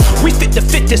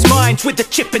minds with a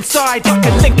chip inside, like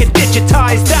a Lincoln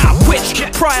digitized out, which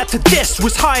prior to this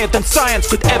was higher than science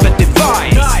could ever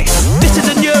devise. This is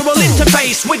a neural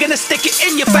interface, we're gonna stick it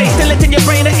in your face till it's in your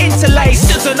brain and interlace.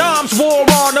 There's an arms war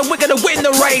on and we're gonna win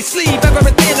the race. Leave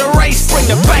everything erased, bring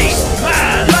the bass.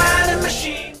 Man and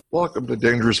machine. Welcome to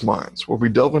Dangerous Minds, where we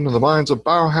delve into the minds of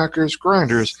biohackers,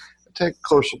 grinders, and take a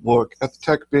closer look at the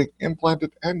tech being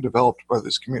implanted and developed by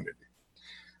this community.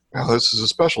 Now, this is a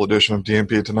special edition of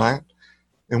DMP Tonight,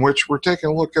 in which we're taking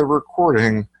a look at a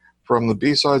recording from the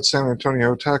B-Side San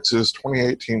Antonio, Texas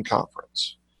 2018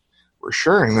 conference. We're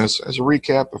sharing this as a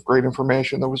recap of great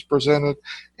information that was presented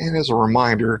and as a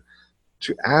reminder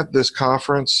to add this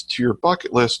conference to your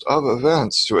bucket list of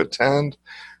events to attend,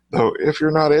 though if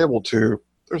you're not able to,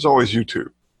 there's always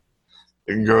YouTube.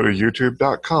 You can go to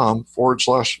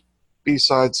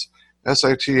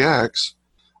youtube.com/BsidesSATX,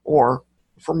 or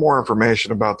for more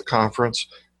information about the conference,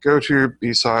 go to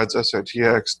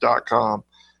bsidessatx.com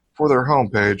for their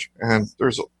homepage, and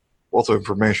there's both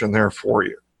information there for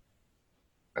you.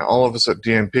 Now, all of us at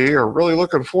DMP are really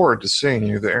looking forward to seeing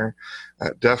you there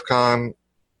at DEF CON,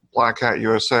 Black Hat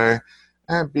USA,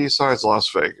 and B-Sides Las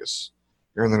Vegas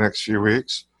here in the next few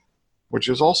weeks, which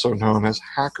is also known as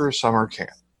Hacker Summer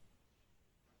Camp.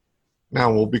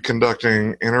 Now, we'll be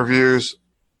conducting interviews,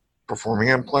 performing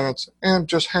implants, and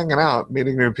just hanging out,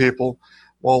 meeting new people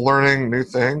while learning new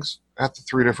things at the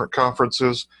 3 different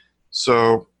conferences.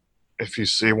 So if you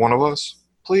see one of us,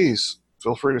 please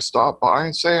feel free to stop by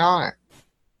and say hi.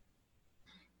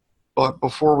 But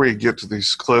before we get to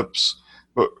these clips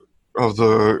of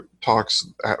the talks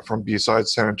from B-Side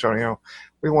San Antonio,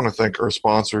 we want to thank our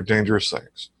sponsor, Dangerous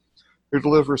Things, who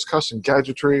delivers custom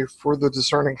gadgetry for the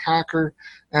discerning hacker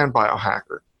and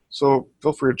biohacker. So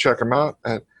feel free to check them out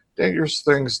at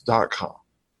dangerousthings.com.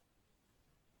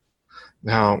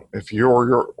 Now, if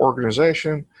your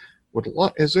organization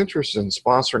is interested in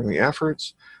sponsoring the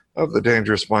efforts of the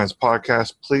Dangerous Minds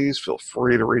podcast, please feel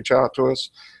free to reach out to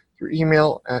us through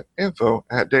email at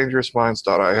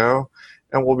info@dangerousminds.io,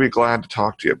 and we'll be glad to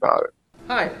talk to you about it.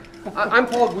 Hi, I'm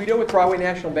Paul Guido with Broadway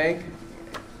National Bank,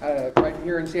 right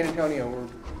here in San Antonio. We're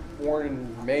born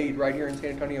and made right here in San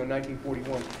Antonio in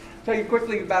 1941. Tell you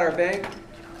quickly about our bank.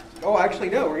 Oh, actually,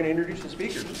 no, we're going to introduce the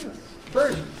speakers.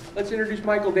 First, let's introduce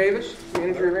Michael Davis,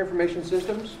 Manager of Information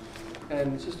Systems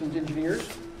and Systems Engineers.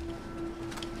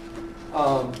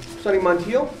 Sonny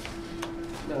Montiel,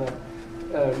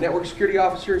 Network Security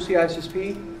Officer,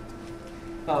 CISSP.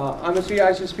 I'm a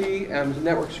CISSP, I'm a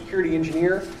Network Security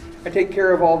Engineer. I take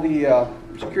care of all the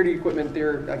security equipment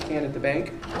there I can at the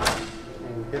bank.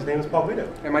 His name is Paul Guido.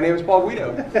 And my name is Paul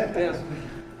Guido. Yes.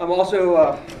 I'm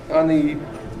also on the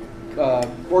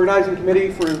organizing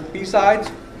committee for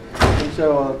B-Sides, and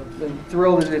so I'm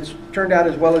thrilled that it's turned out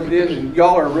as well as it is, and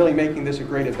y'all are really making this a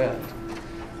great event.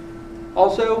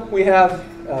 Also, we have,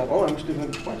 I'm just doing a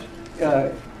question.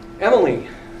 Emily.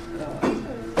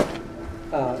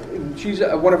 She's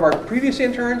one of our previous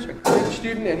interns, a current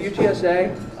student at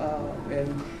UTSA,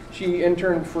 and she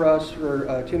interned for us for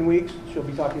 10 weeks. She'll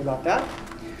be talking about that.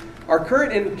 Our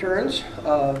current interns,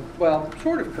 well,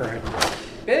 sort of current.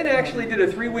 Ben actually did a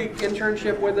 3-week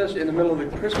internship with us in the middle of the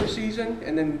Christmas season,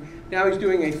 and then now he's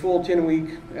doing a full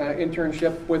 10-week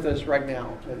internship with us right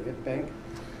now at the bank.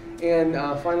 And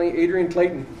finally, Adrian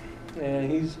Clayton,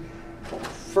 and he's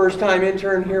first-time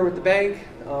intern here with the bank,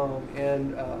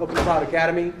 and Open Cloud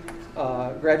Academy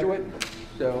graduate,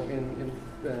 so and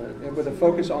with a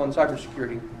focus on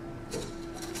cybersecurity.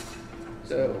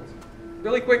 So,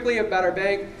 really quickly about our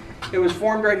bank. It was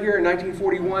formed right here in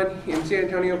 1941 in San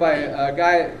Antonio by a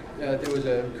guy that was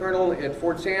a colonel at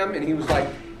Fort Sam, and he was like,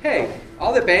 hey,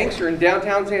 all the banks are in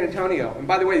downtown San Antonio. And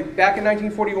by the way, back in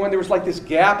 1941, there was like this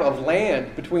gap of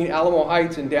land between Alamo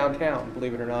Heights and downtown,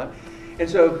 believe it or not. And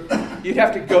so you'd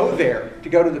have to go there to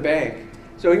go to the bank.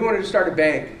 So he wanted to start a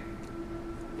bank.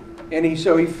 And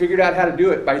so he figured out how to do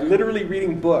it by literally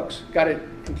reading books. Got it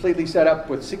completely set up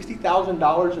with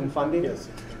 $60,000 in funding. Yes.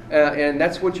 And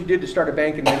that's what you did to start a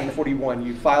bank in 1941.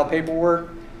 You file paperwork.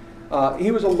 He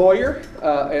was a lawyer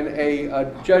and a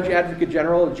judge advocate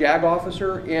general, a JAG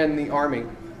officer in the Army.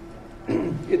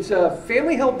 It's a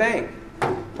family-held bank,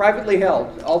 privately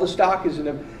held. All the stock is in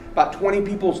about 20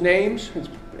 people's names,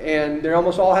 and they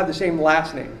almost all have the same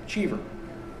last name, Cheever.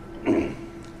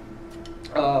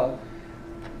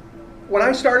 When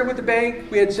I started with the bank,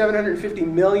 we had $750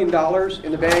 million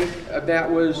in the bank.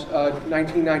 That was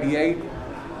 1998.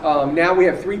 Now we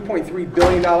have $3.3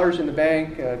 billion in the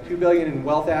bank, $2 billion in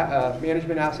wealth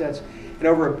management assets, and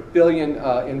over $1 billion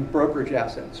in brokerage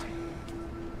assets.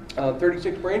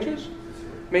 36 branches,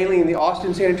 mainly in the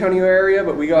Austin, San Antonio area,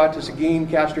 but we go out to Seguin,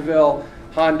 Castroville,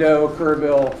 Hondo,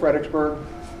 Kerrville, Fredericksburg.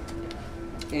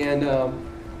 And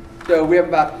so we have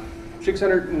about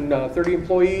 630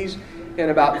 employees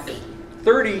and about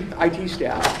 30 IT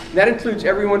staff. And that includes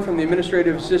everyone from the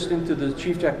administrative assistant to the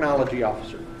chief technology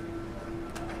officer.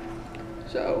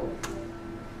 So,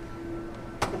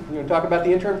 you want to talk about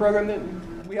the intern program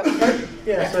that we have started?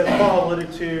 Yeah, so as Paul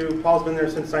alluded to, Paul's been there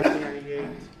since 1998.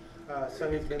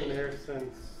 Sonny's been there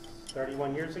since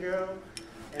 31 years ago,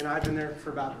 and I've been there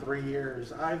for about 3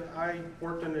 years. I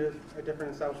worked in a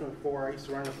different establishment before. I used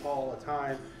to run with Paul all the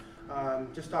time.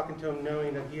 Just talking to him,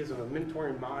 knowing that he is a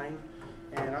mentoring mind,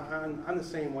 and I'm the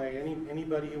same way.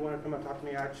 Anybody who wanted to come and talk to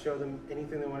me, I'd show them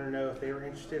anything they wanted to know if they were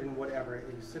interested in whatever.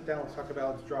 You sit down, let's talk about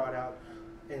it, let's draw it out.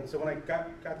 And so when I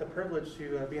got the privilege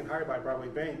to being hired by Broadway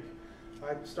Bank,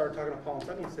 I started talking to Paul and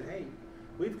Sonny and said, hey,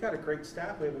 we've got a great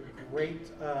staff, we have a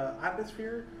great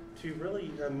atmosphere to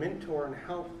really mentor and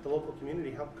help the local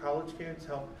community, help college kids,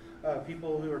 help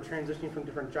people who are transitioning from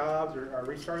different jobs or are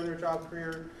restarting their job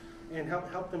career, and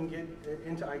help them get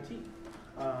into IT.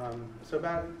 So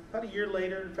about a year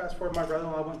later, fast forward, my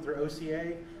brother-in-law went through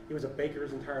OCA. He was a baker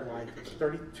his entire life. He's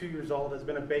 32 years old, has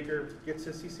been a baker, gets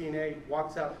his CCNA,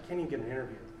 walks out, can't even get an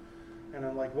interview. And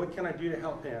I'm like, what can I do to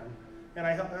help him? And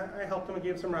I helped him and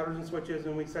gave some routers and switches,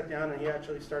 and we sat down, and he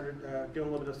actually started doing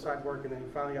a little bit of side work, and then he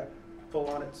finally got full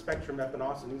on at Spectrum up in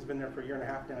Austin. He's been there for a year and a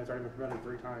half now. He's already been promoted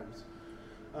 3 times.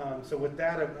 So with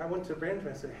that, I went to management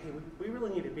and said, hey, we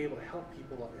really need to be able to help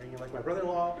people, like my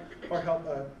brother-in-law, or help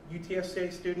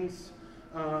UTSA students.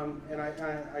 And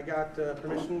I got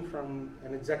permission from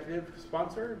an executive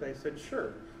sponsor. They said,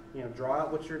 sure, draw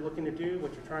out what you're looking to do,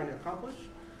 what you're trying to accomplish.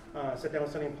 Sat down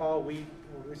with Sonny and Paul. We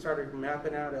started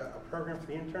mapping out a program for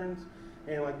the interns.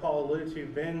 And like Paul alluded to,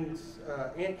 Ben's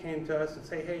aunt came to us and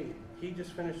say, hey, he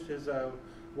just finished his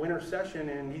winter session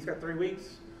and he's got 3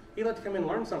 weeks. He'd like to come in and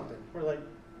learn something. We're like,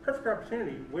 perfect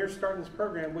opportunity. We're starting this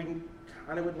program. We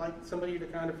kind of would like somebody to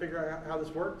kind of figure out how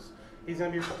this works. He's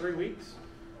going to be here for 3 weeks.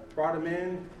 Brought him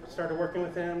in, started working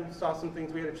with him, saw some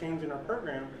things we had to change in our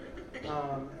program.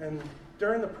 And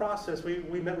during the process,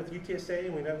 we met with UTSA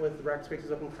and we met with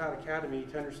Rackspace's Open Cloud Academy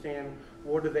to understand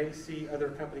what do they see other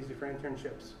companies do for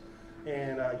internships.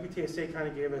 And UTSA kind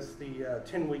of gave us the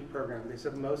 10-week program. They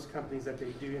said most companies that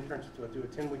they do internships with do a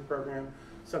 10-week program.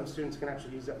 Some students can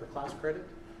actually use that for class credit.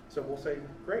 So we'll say,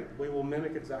 great, we will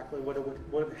mimic exactly what it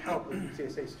would help a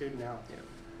UTSA student out.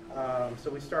 Yeah.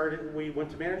 So we went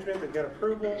to management, they got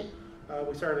approval.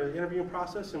 We started an interviewing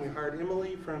process, and we hired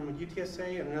Emily from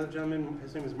UTSA and another gentleman,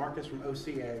 his name is Marcus from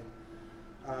OCA.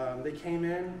 They came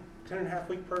in,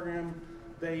 10.5-week program.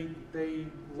 They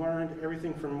learned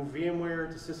everything from VMware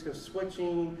to Cisco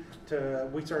switching to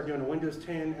we started doing a Windows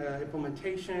 10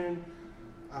 implementation.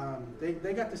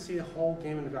 They got to see the whole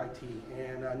gamut of IT,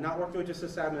 and not working with just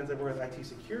sysadmins, they work with IT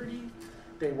security.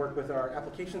 They work with our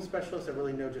application specialists that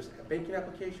really know just banking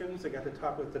applications. They got to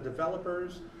talk with the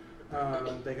developers.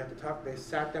 They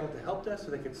sat down with the help desk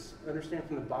so they could understand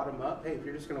from the bottom up, hey, if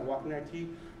you're just going to walk in IT,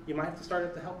 you might have to start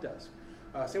at the help desk.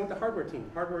 Same with the hardware team.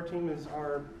 Hardware team is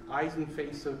our eyes and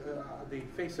face of the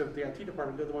IT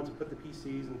department. They're the ones that put the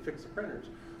PCs and fix the printers.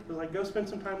 So like, go spend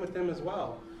some time with them as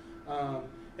well.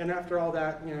 And after all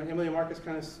that, Emily and Marcus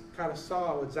kind of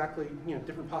saw exactly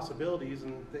different possibilities,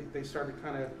 and they started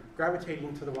kind of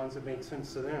gravitating to the ones that made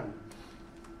sense to them.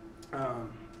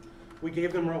 We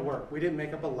gave them real work. We didn't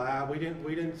make up a lab. We didn't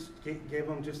give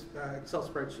them just Excel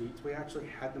spreadsheets. We actually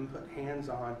had them put hands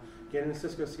on, get in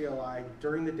Cisco CLI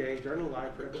during the day, during the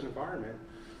live production environment,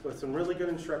 with some really good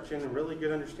instruction and really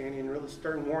good understanding and really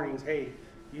stern warnings. Hey,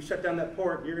 you shut down that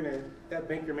port, that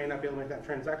banker may not be able to make that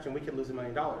transaction. We could lose $1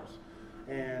 million.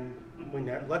 And we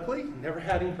luckily never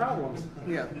had any problems.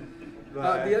 Yeah.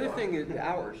 The other thing is the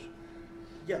hours.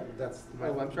 Yeah, that's my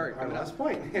last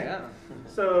point. Yeah.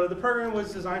 So the program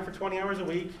was designed for 20 hours a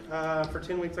week for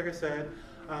 10 weeks, like I said,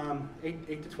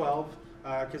 8 to 12,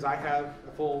 because I have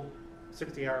a full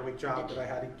 60-hour-a-week job that I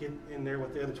had to get in there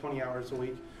with the other 20 hours a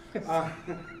week.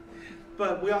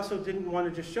 But we also didn't want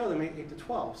to just show them 8 to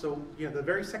 12. So the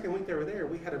very second week they were there,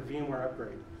 we had a VMware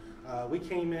upgrade. They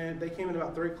came in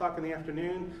about 3 o'clock in the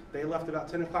afternoon. They left about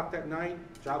 10 o'clock that night.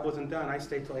 Job wasn't done. I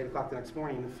stayed till 8 o'clock the next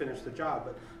morning and finished the job.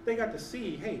 But they got to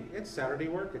see, hey, it's Saturday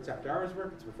work, it's after hours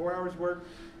work, it's before hours work.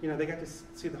 They got to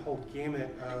see the whole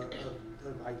gamut of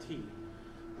IT.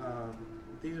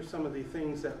 These are some of the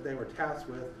things that they were tasked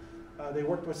with. They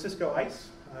worked with Cisco ISE.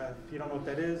 If you don't know what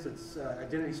that is, it's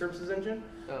Identity Services Engine.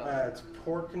 It's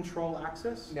port control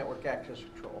access. Network access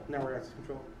control. Network access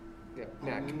control. Yeah,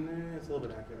 NAC. It's a little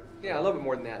bit accurate. Yeah, a little bit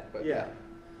more than that, but yeah.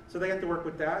 So they got to work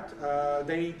with that.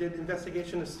 They did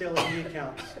investigation of stale ID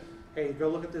accounts. Hey, go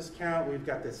look at this account. We've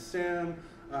got this SIM.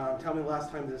 tell me the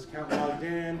last time this account logged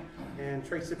in, and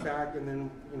trace it back, and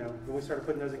then, when we started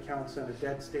putting those accounts in a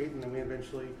dead state, and then we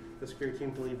eventually, the security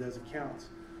team, deleted those accounts.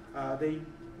 They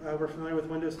were familiar with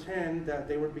Windows 10, that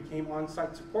they became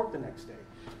on-site support the next day.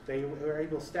 They were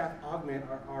able to staff augment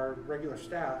our regular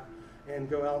staff and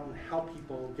go out and help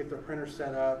people get their printer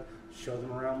set up, show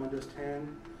them around Windows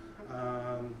 10.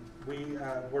 We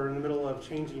were in the middle of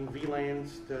changing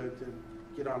VLANs to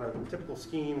get on a typical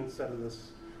scheme instead of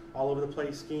this all over the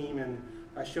place scheme, and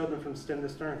I showed them from stem to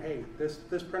stern, hey, this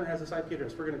printer has this IP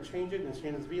address, we're going to change it and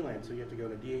change its VLAN. So you have to go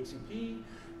to DHCP,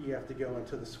 you have to go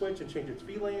into the switch and change its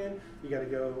VLAN, you got to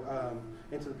go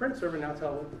into the print server and now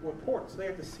tell what ports. So they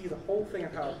have to see the whole thing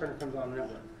of how a printer comes on the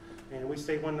network. And we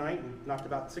stayed one night and knocked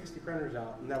about 60 printers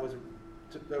out, and that was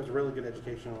a really good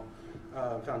educational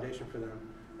foundation for them.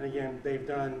 And again, they've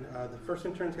done, the first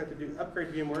interns got to do upgrade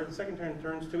VMware. The second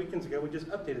interns, 2 weekends ago, we just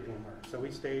updated VMware. So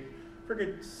we stayed for a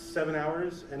good 7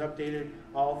 hours and updated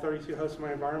all 32 hosts in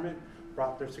my environment,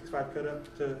 brought their 6.5 code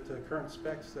up to current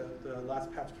specs. The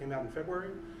last patch came out in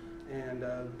February, and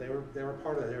they were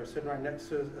part of it. They were sitting right next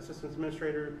to assistant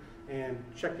administrator and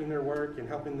checking their work and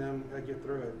helping them get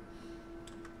through it.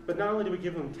 But not only do we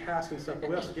give them tasks and stuff, but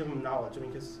we also give them knowledge. I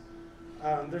mean, because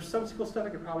there's some SQL stuff I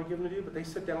could probably give them to do, but they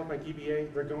sit down with my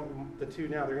DBA. They're going, the two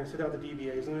now, they're going to sit down with the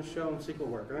DBAs and going to show them SQL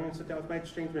work. They're going to sit down with my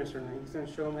Exchange administrator and he's going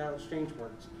to show them how Exchange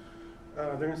works.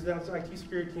 They're going to sit down with the IT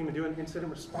security team and do an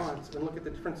incident response and look at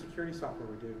the different security software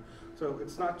we do. So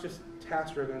it's not just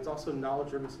task driven, it's also knowledge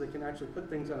driven, so they can actually put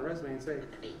things on a resume and say,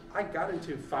 I got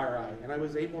into FireEye and I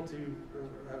was able to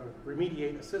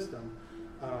remediate a system.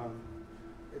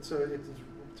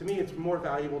 To me, it's more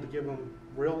valuable to give them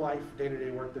real life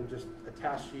day-to-day work than just a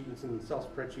task sheet and some Excel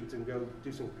spreadsheets and go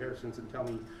do some comparisons and tell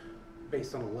me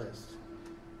based on a list.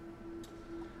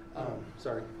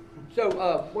 Sorry. So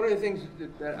one of the things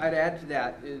that I'd add to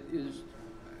that is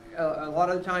a lot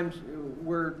of the times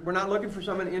we're not looking for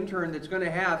an intern that's going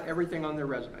to have everything on their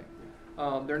resume.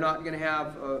 They're not going to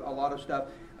have a lot of stuff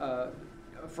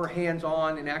for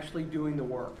hands-on and actually doing the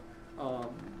work.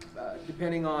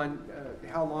 Depending on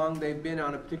how long they've been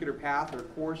on a particular path or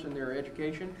course in their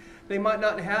education, they might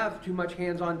not have too much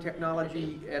hands-on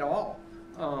technology at all,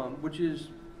 which is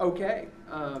okay.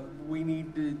 We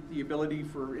need the ability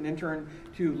for an intern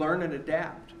to learn and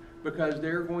adapt, because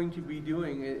they're going to be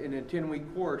doing in a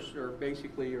 10-week course, or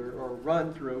basically, or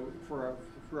run through for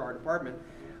our department,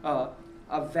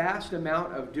 a vast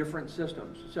amount of different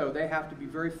systems. So they have to be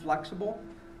very flexible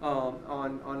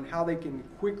on how they can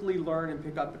quickly learn and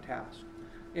pick up a task.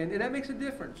 And that makes a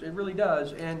difference. It really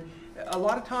does. And a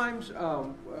lot of times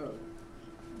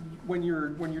when you're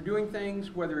doing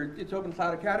things, whether it's Open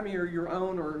Cloud Academy or your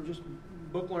own or just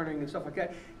book learning and stuff like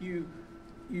that, you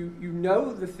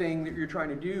know the thing that you're trying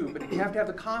to do, but you have to have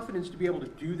the confidence to be able to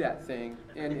do that thing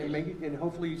and make it, and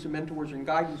hopefully some mentors and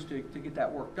guidance to get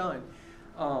that work done.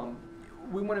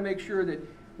 We want to make sure that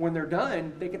when they're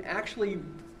done, they can actually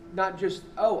not just,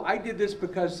 oh, I did this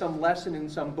because some lesson in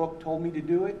some book told me to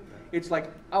do it. It's like,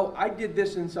 oh, I did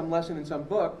this in some lesson in some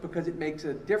book because it makes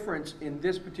a difference in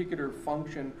this particular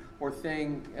function or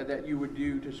thing that you would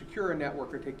do to secure a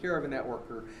network or take care of a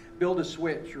network or build a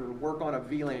switch or work on a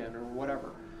VLAN or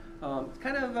whatever. It's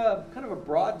kind of a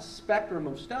broad spectrum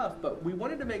of stuff, but we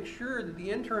wanted to make sure that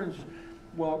the interns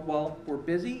were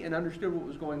busy and understood what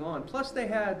was going on. Plus they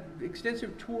had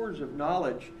extensive tours of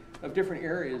knowledge of different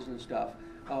areas and stuff.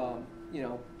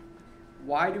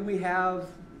 Why do we have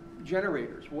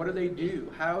generators? What do they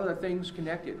do? How are things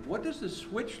connected? What does the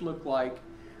switch look like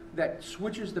that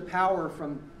switches the power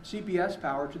from CPS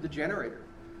power to the generator?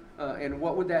 And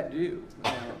what would that do?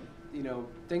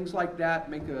 Things like that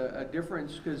make a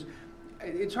difference, because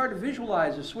it's hard to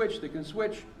visualize a switch that can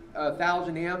switch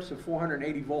 1,000 amps to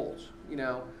 480 volts,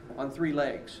 on 3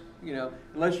 legs,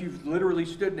 unless you've literally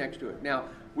stood next to it. Now,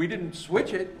 we didn't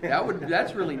switch it.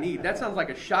 That's really neat. That sounds like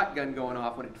a shotgun going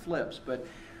off when it flips. But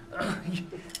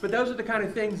those are the kind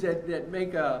of things that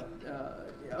make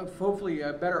hopefully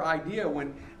a better idea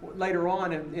when later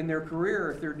on in their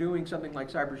career, if they're doing something like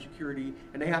cybersecurity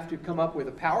and they have to come up with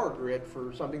a power grid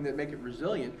for something that make it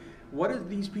resilient. What do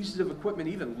these pieces of equipment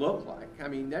even look like? I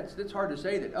mean, that's hard to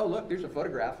say that, oh, look, there's a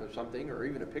photograph of something or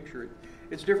even a picture.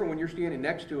 It's different when you're standing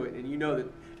next to it and you know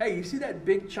that, hey, you see that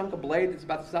big chunk of blade that's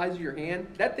about the size of your hand?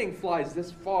 That thing flies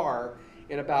this far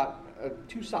in about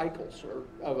 2 cycles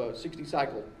of a 60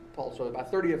 cycle pulse, so about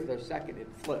 30th of a second it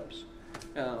flips.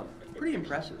 Pretty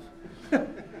impressive.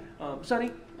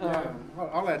 Sonny? Yeah,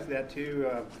 I'll add to that too.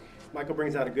 Michael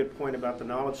brings out a good point about the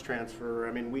knowledge transfer.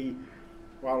 I mean,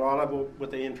 while a lot of what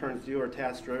the interns do are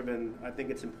task driven, I think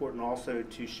it's important also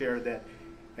to share that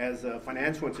as a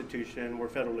financial institution, we're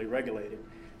federally regulated.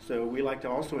 So we like to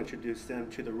also introduce them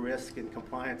to the risk and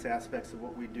compliance aspects of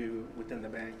what we do within the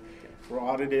bank. We're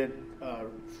audited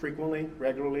frequently,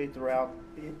 regularly throughout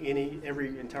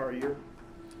every entire year.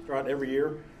 Throughout every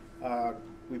year,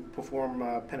 we perform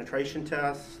penetration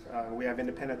tests. We have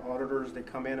independent auditors that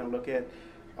come in and look at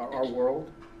our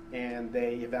world, and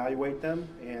they evaluate them,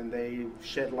 and they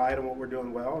shed light on what we're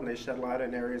doing well, and they shed light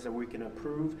on areas that we can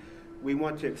improve. We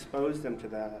want to expose them to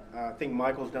that. I think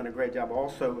Michael's done a great job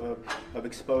also of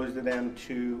exposing them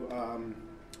to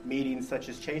meetings such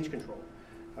as change control.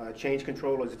 Change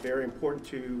control is very important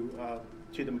to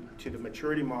the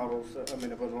maturity models of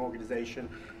an organization.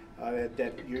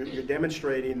 That you're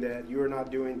demonstrating that you're not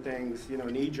doing things,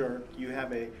 knee-jerk. You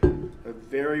have a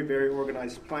very, very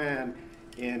organized plan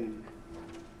in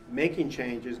making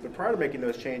changes, but prior to making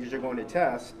those changes, you're going to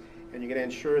test, and you're going to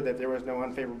ensure that there was no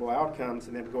unfavorable outcomes,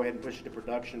 and then go ahead and push it to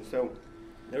production. So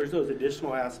there's those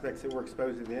additional aspects that we're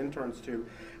exposing the interns to.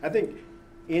 I think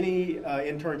any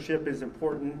internship is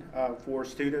important for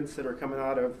students that are coming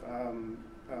out of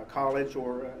college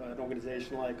or an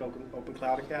organization like Open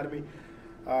Cloud Academy.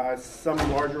 Some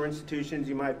larger institutions,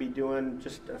 you might be doing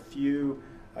just a few,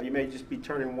 you may just be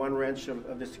turning one wrench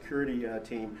of the security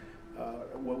team.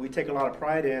 What we take a lot of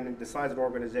pride in, the size of our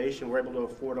organization, we're able to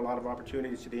afford a lot of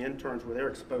opportunities to the interns where they're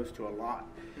exposed to a lot.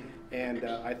 And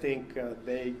I think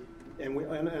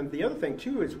and the other thing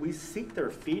too is we seek their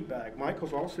feedback.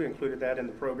 Michael's also included that in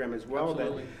the program as well.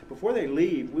 Absolutely. That before they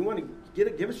leave, we want to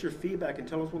give us your feedback and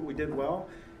tell us what we did well,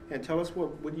 and tell us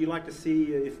what you'd like to see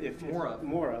if more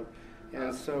of.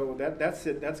 And so that's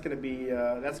it. That's going to be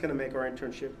that's going to make our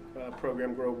internship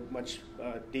program grow much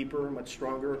deeper, much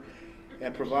stronger,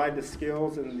 and provide the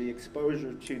skills and the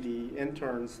exposure to the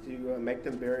interns to make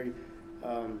them very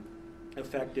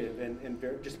effective and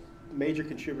very, just major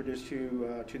contributors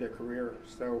to their career.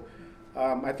 So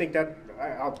I think that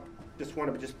I'll just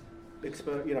want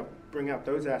to bring out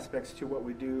those aspects to what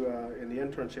we do in the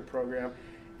internship program,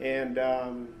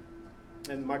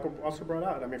 and Michael also brought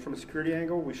out, from a security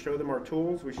angle, we show them our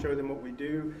tools, we show them what we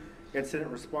do,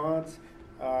 incident response.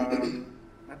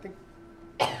 I think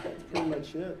that's pretty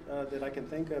much it that I can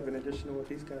think of in addition to what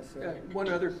these guys said. One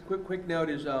other quick note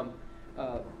is,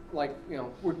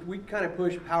 we kind of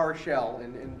push PowerShell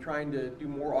and trying to do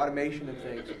more automation and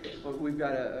things. But we've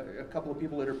got a couple of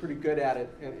people that are pretty good at it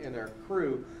in our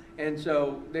crew. And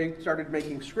so they started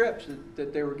making scripts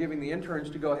that they were giving the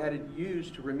interns to go ahead and use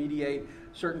to remediate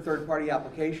certain third-party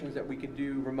applications that we could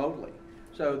do remotely.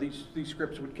 So these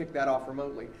scripts would kick that off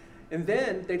remotely. And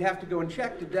then they'd have to go and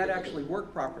check, did that actually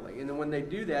work properly? And then when they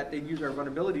do that, they'd use our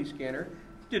vulnerability scanner,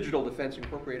 Digital Defense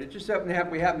Incorporated. Just we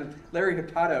have Larry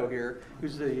Hurtado here,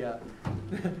 who's the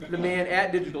man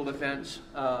at Digital Defense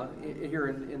here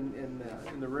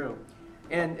in the room.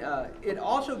 And it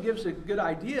also gives a good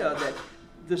idea that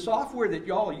the software that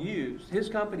y'all use, his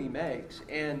company makes,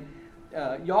 and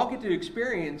y'all get to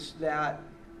experience that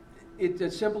it's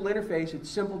a simple interface, it's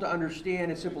simple to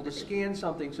understand, it's simple to scan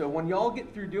something. So when y'all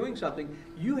get through doing something,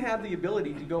 you have the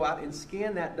ability to go out and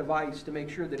scan that device to make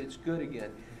sure that it's good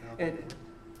again.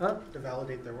 To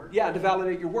validate their work? Yeah, to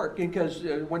validate your work, because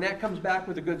when that comes back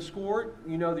with a good score,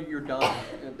 you know that you're done.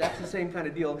 That's the same kind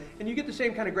of deal. And you get the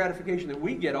same kind of gratification that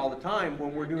we get all the time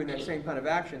when we're doing that same kind of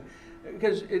action.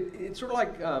 Because it's sort of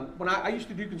like when I used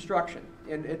to do construction,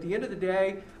 and at the end of the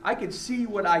day, I could see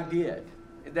what I did,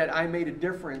 that I made a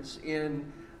difference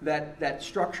in that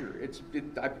structure.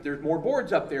 There's more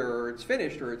boards up there, or it's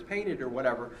finished, or it's painted, or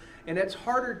whatever. And it's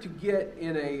harder to get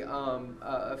in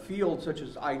a field such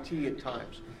as IT at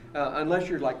times, unless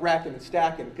you're like racking and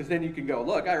stacking, because then you can go,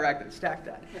 look, I racked and stacked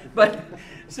that. But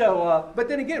but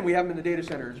then again, we have them in the data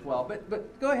center as well.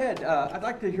 But go ahead. I'd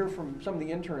like to hear from some of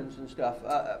the interns and stuff.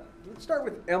 Let's start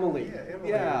with Emily. Yeah, Emily.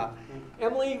 Yeah.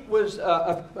 Emily was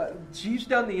she's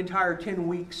done the entire 10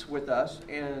 weeks with us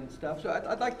and stuff. So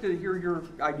I'd like to hear your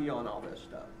idea on all this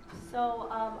stuff. So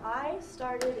I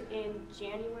started in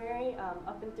January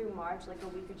up and through March, like a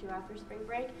week or two after spring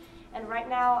break. And right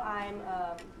now I'm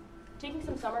taking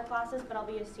some summer classes, but I'll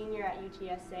be a senior at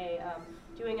UTSA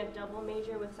doing a double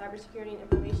major with cybersecurity and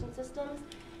information systems.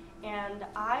 And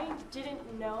I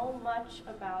didn't know much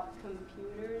about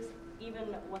computers, even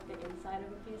what the inside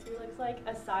of a PC looks like,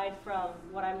 aside from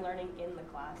what I'm learning in the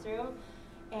classroom.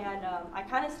 And I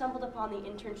kind of stumbled upon the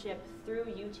internship through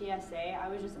UTSA. I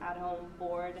was just at home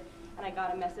bored, and I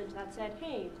got a message that said,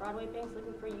 hey, Broadway Bank's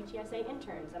looking for UTSA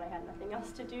interns, and I had nothing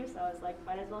else to do, so I was like,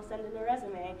 might as well send in a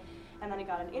resume. And then I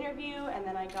got an interview, and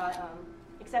then I got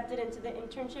accepted into the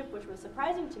internship, which was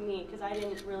surprising to me because I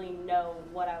didn't really know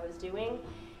what I was doing.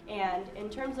 And in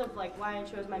terms of like why I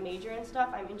chose my major and stuff,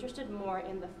 I'm interested more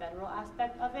in the federal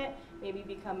aspect of it, maybe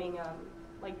becoming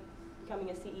like becoming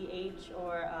a CEH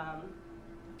or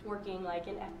working like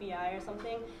in FBI or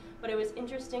something. But it was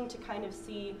interesting to kind of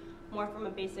see more from a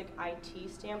basic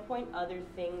IT standpoint, other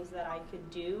things that I could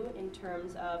do in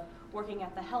terms of working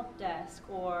at the help desk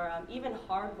or even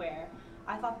hardware.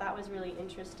 I thought that was really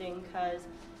interesting because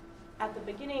at the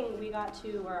beginning I got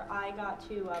to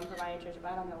provide internship.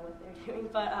 I don't know what they're doing,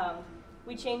 but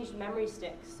we changed memory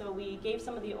sticks. So we gave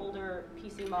some of the older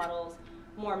PC models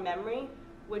more memory,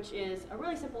 which is a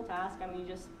really simple task. I mean, you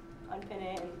just unpin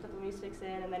it and put the memory sticks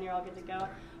in and then you're all good to go.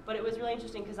 But it was really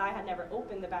interesting because I had never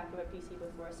opened the back of a PC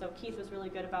before. So Keith was really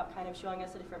good about kind of showing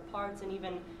us the different parts, and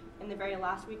even in the very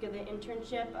last week of the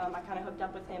internship, I kind of hooked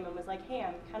up with him and was like, hey,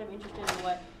 I'm kind of interested in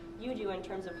what you do in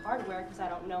terms of hardware because I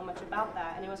don't know much about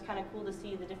that. And it was kind of cool to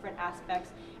see the different aspects.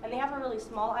 And they have a really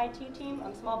small IT team.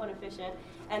 I'm small but efficient.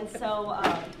 And so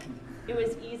it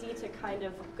was easy to kind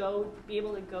of be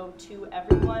able to go to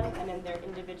everyone and in their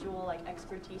individual like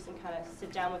expertise and kind of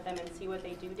sit down with them and see what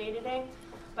they do day to day.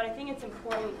 But I think it's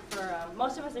important for,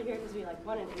 most of us are here because we like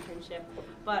want an internship,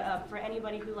 but for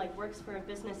anybody who like works for a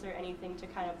business or anything to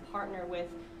kind of partner with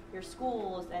your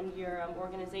schools and your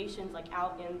organizations like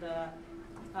out in the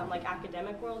like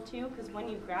academic world too, because when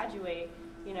you graduate,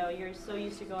 you know, you're so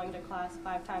used to going to class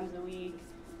 5 times a week,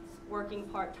 working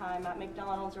part-time at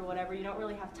McDonald's or whatever, you don't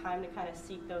really have time to kind of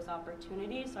seek those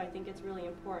opportunities. So I think it's really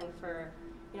important for,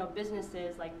 you know,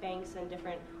 businesses like banks and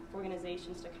different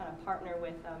organizations to kind of partner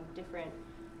with different,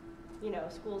 you know,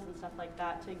 schools and stuff like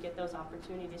that to get those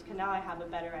opportunities. Because now I have a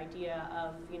better idea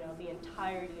of, you know, the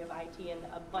entirety of IT and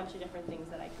a bunch of different things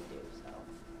that I can do.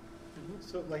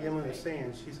 So like Emily was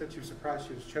saying, she said she was surprised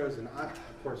she was chosen.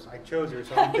 Of course, I chose her,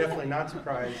 so I'm definitely not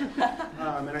surprised.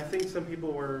 And I think some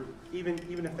people were, even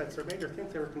if that's their major, I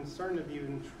think they were concerned of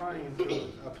even trying to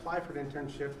apply for an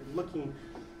internship and looking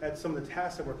at some of the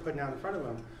tasks that were put out in front of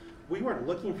them. We weren't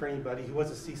looking for anybody who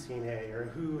was a CCNA or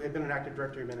who had been an Active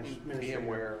Directory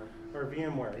administrator. Or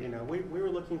VMware. You know, we were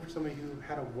looking for somebody who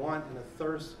had a want and a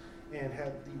thirst and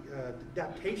had the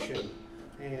adaptation.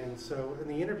 And so in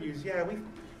the interviews, yeah,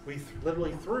 we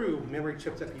literally threw memory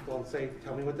chips at people and say,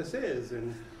 tell me what this is.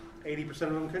 And 80%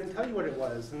 of them couldn't tell you what it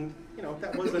was. And, you know,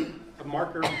 that wasn't a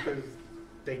marker because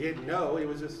they didn't know. It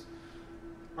was just,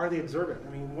 are they observant?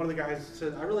 I mean, one of the guys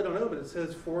said, I really don't know, but it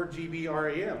says 4 GB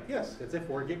RAM. Yes, it's a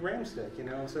 4 gig RAM stick, you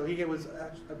know. So he was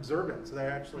observant. So they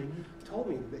actually told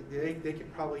me that they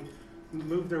could probably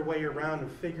move their way around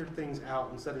and figure things out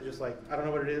instead of just like, I don't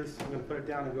know what it is, I'm going to put it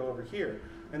down and go over here.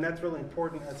 And that's really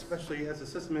important, especially as a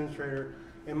system administrator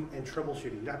and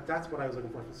troubleshooting. That's what I was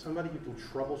looking for. Somebody who can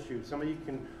troubleshoot, somebody who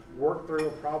can work through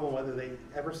a problem, whether they've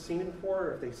ever seen it before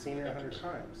or if they've seen it 100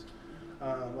 times.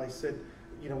 Like I said,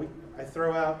 you know, I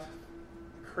throw out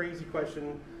a crazy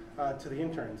question to the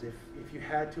interns. If you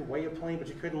had to weigh a plane but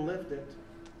you couldn't lift it,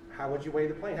 how would you weigh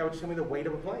the plane? How would you tell me the weight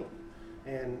of a plane?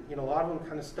 And, you know, a lot of them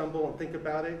kind of stumble and think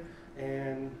about it,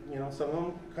 and, you know, some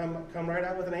of them come right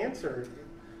out with an answer.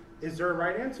 Is there a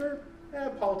right answer?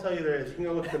 Paul will tell you there is. You can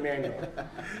go look at the manual.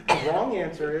 The wrong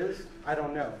answer is, I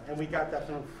don't know. And we got that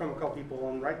from a couple people,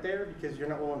 and right there, because you're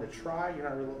not willing to try, you're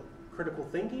not really critical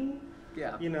thinking.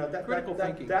 Yeah. You know,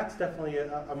 thinking. That's definitely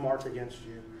a mark against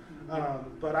you.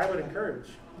 But I would encourage.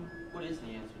 What is the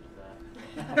answer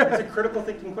to that? It's a critical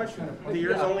thinking question.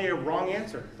 There's only a wrong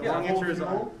answer. The wrong answer is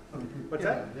what's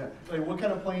that? Yeah. Like, what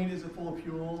kind of plane is it full of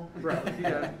fuel? Right.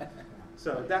 Yeah.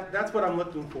 So that's what I'm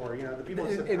looking for. You know, the people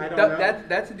that say, I don't know.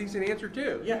 That's a decent answer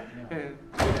too. Yeah.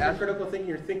 After critical thinking,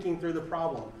 you're thinking through the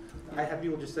problem. I have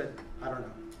people just said, I don't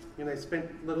know. You know, they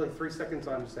spent literally 3 seconds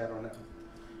on just, I don't know.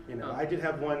 You know, I did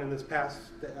have one in this past,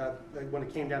 when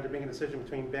it came down to making a decision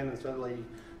between Ben and this other lady.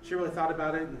 She really thought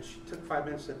about it, and she took 5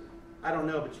 minutes and said, I don't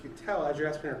know, but you could tell as you're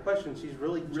asking her questions, she's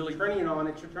really turning on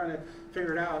it, she's trying to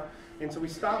figure it out. And so we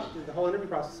stopped the whole interview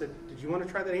process, said, did you want to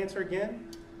try that answer again?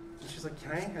 And she's like,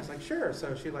 can I? I was like, sure.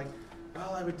 So she's like,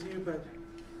 well, I would do, but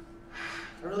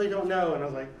I really don't know. And I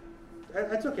was like,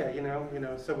 that's okay, you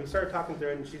know. So we started talking to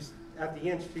her, and she's at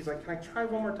the end, she's like, can I try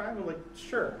one more time? I'm like,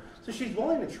 sure. So she's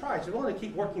willing to try. She's willing to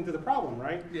keep working through the problem,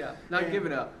 right? Yeah, not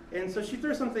giving up. And so she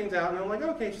threw some things out, and I'm like,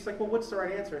 okay. She's like, well, what's the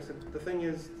right answer? I said, the thing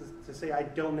is, to say I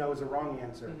don't know is a wrong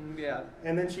answer. Yeah.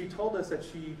 And then she told us that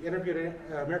she interviewed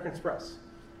at American Express,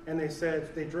 and they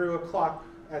said, they drew a clock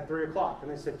at 3 o'clock, and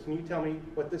they said, can you tell me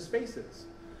what this space is?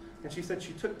 And she said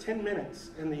she took 10 minutes,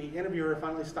 and the interviewer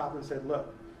finally stopped and said,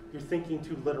 look, you're thinking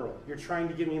too literal. You're trying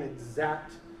to give me an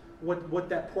exact, what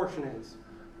that portion is.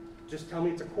 Just tell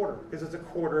me it's a quarter, because it's a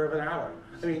quarter of an hour.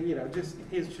 I mean, you know,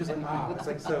 he's just like, wow. It's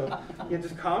like, so, you know,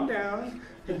 just calm down.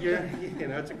 You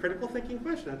know, it's a critical thinking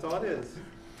question. That's all it is.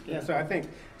 Yeah, so I think,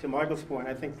 to Michael's point,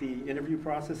 I think the interview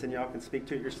process, and y'all can speak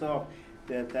to it yourself,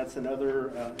 that's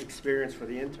another experience for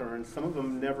the interns. Some of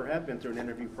them never have been through an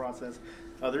interview process.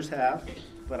 Others have,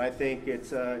 but I think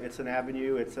it's an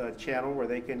avenue, it's a channel where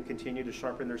they can continue to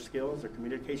sharpen their skills, their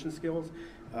communication skills,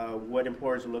 what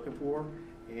employers are looking for,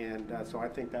 and so I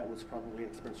think that was probably an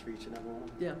experience for each and every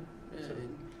one. Yeah.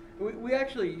 We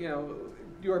actually,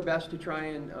 do our best to try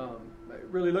and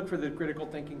really look for the critical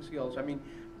thinking skills. I mean,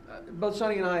 both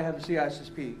Sonny and I have the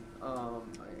CISSP,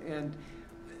 and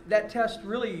that test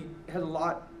really has a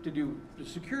lot to do with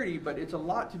security, but it's a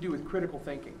lot to do with critical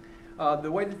thinking.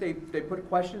 The way that they put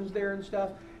questions there and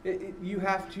stuff, you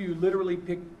have to literally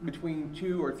pick between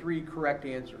 2 or 3 correct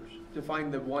answers to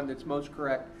find the one that's most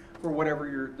correct for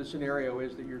whatever the scenario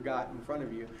is that you've got in front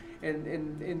of you. And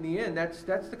in the end, that's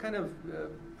the kind of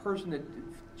person that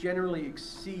generally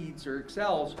exceeds or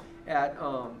excels at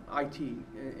IT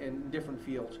in different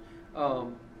fields.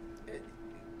 One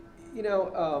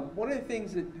of the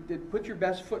things that put your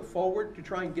best foot forward to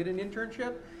try and get an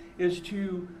internship is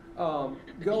to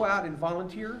go out and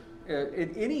volunteer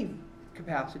in any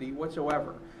capacity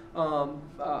whatsoever.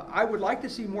 I would like to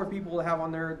see more people have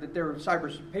on there that they're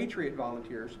Cyber Patriot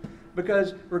volunteers,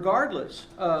 because regardless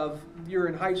of you're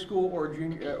in high school or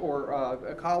junior or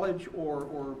a college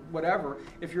or whatever,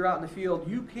 if you're out in the field,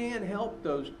 you can help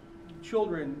those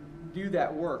children do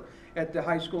that work at the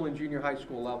high school and junior high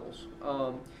school levels.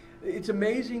 It's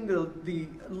amazing the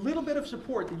little bit of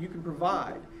support that you can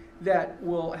provide that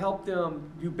will help them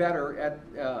do better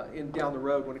down the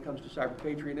road when it comes to Cyber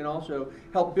Patriot, and also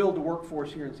help build the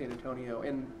workforce here in San Antonio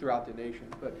and throughout the nation.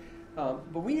 But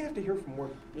we have to hear from more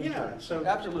interns. Yeah, so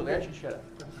absolutely, I should shut up.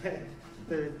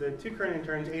 The 2 current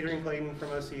interns, Adrian Clayton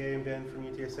from OCA and Ben from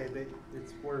UTSA,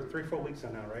 we're 3 full weeks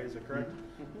in now, right? Is that correct?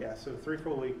 Mm-hmm. Yeah, so 3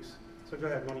 full weeks. So go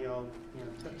ahead, one of y'all,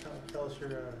 tell us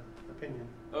your opinion.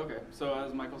 Okay, so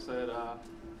as Michael said,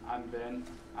 I'm Ben.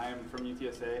 I am from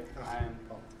UTSA. I am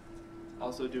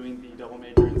also doing the double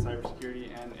major in cybersecurity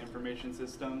and information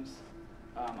systems.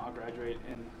 I'll graduate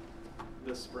in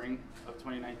the spring of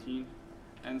 2019.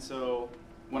 And so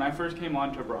when I first came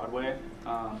onto Broadway,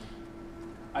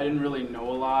 I didn't really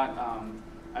know a lot.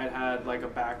 I had like a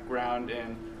background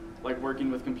in like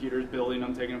working with computers, building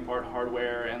them, taking apart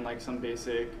hardware, and like some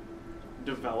basic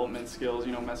development skills,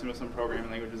 messing with some programming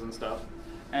languages and stuff.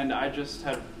 And I just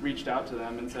had reached out to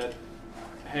them and said,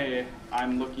 hey,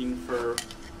 I'm looking for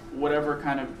whatever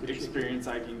kind of experience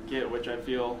I can get, which I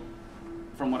feel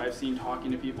from what I've seen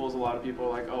talking to people is a lot of people are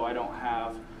like, oh, I don't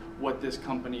have what this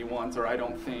company wants, or I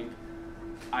don't think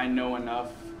I know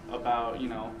enough about,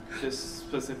 this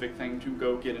specific thing to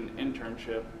go get an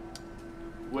internship,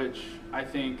 which I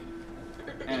think,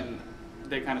 and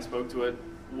they kind of spoke to it,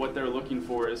 what they're looking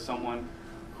for is someone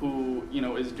who,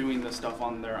 is doing this stuff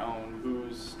on their own,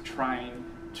 who's trying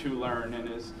to learn and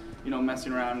is,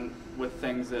 messing around with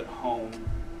things at home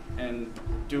and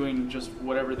doing just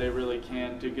whatever they really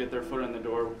can to get their foot in the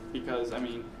door, because,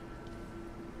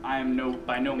 I am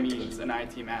by no means an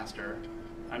IT master.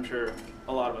 I'm sure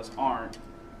a lot of us aren't,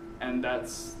 and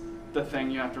that's the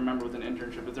thing you have to remember with an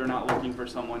internship, is they're not looking for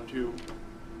someone to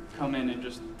come in and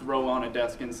just throw on a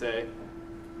desk and say,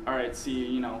 all right, see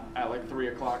you, at like 3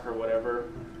 o'clock or whatever.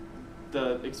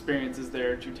 The experience is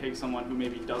there to take someone who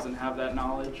maybe doesn't have that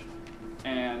knowledge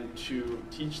and to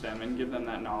teach them and give them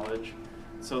that knowledge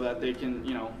so that they can,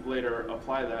 later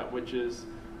apply that, which is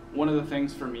one of the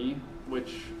things for me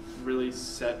which really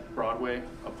set Broadway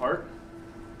apart.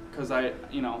 Because I,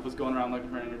 was going around looking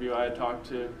for an interview. I had talked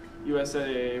to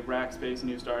USA, Rackspace,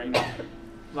 Newstar,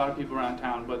 a lot of people around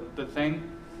town. But the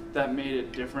thing that made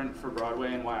it different for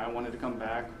Broadway and why I wanted to come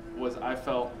back was I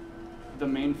felt the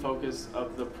main focus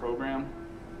of the program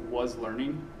was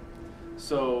learning.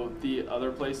 So the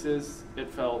other places, it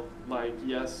felt like,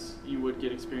 yes, you would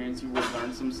get experience, you would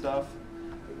learn some stuff,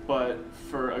 but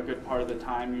for a good part of the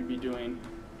time, you'd be doing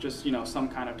just, some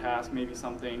kind of task, maybe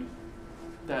something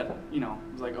that,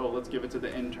 was like, oh, let's give it to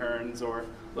the interns, or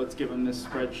let's give them this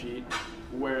spreadsheet.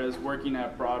 Whereas working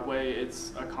at Broadway,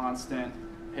 it's a constant,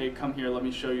 hey, come here, let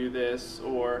me show you this,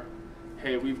 or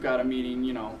hey, we've got a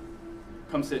meeting,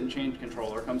 come sit in change control,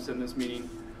 or come sit in this meeting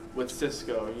with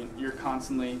Cisco. You're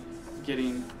constantly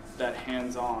getting that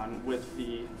hands-on with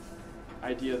the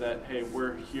idea that, hey,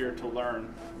 we're here to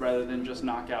learn, rather than just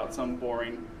knock out some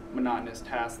boring, monotonous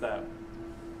task that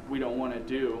we don't want to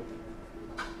do.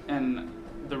 And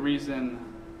the reason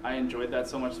I enjoyed that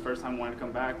so much the first time I wanted to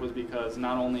come back was because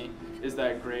not only is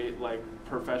that great, like,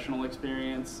 professional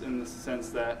experience in the sense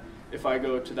that if I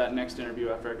go to that next interview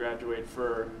after I graduate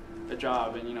for a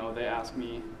job and, they ask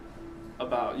me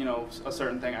about, a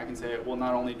certain thing, I can say, well,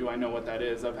 not only do I know what that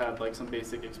is, I've had like some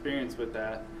basic experience with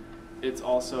that. It's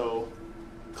also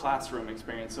classroom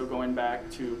experience. So going back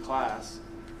to class,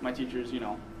 my teachers,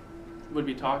 would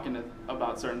be talking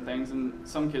about certain things, and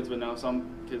some kids would know, some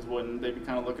kids wouldn't. They'd be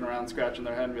kind of looking around, scratching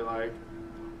their head, and be like,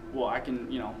 well, I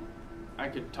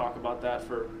could talk about that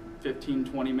for 15,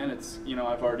 20 minutes.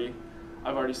 I've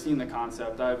already seen the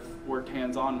concept. I've worked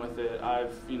hands-on with it.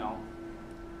 I've,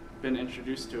 been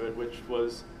introduced to it, which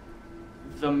was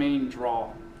the main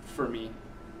draw for me,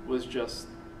 was just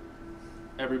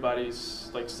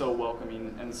everybody's like so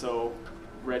welcoming and so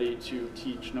ready to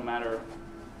teach no matter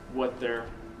what they're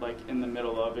like in the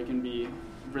middle of. It can be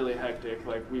really hectic.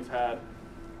 Like, we've had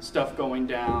stuff going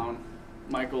down.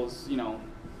 Michael's,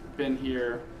 been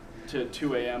here to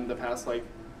 2 a.m. the past like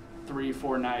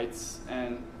 3-4 nights,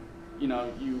 and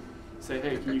you say,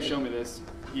 hey, can you show me this?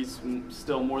 He's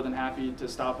still more than happy to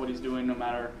stop what he's doing no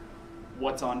matter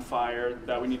what's on fire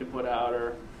that we need to put out,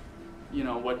 or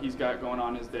what he's got going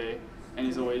on his day, and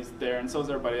he's always there, and so is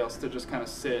everybody else, to just kind of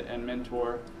sit and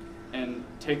mentor and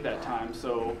take that time.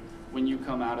 So when you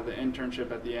come out of the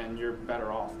internship at the end, you're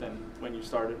better off than when you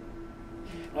started.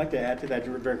 I'd like to add to that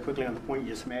very quickly on the point you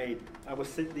just made.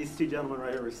 These two gentlemen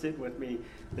right here were sitting with me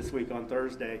this week on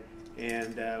Thursday,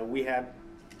 and we had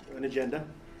an agenda,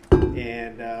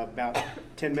 and about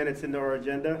 10 minutes into our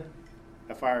agenda,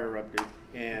 a fire erupted.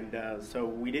 And so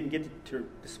we didn't get to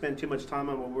spend too much time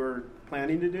on what we're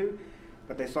planning to do,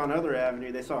 but they saw another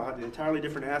avenue. They saw an entirely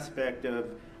different aspect of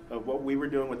what we were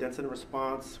doing with incident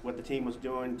response, what the team was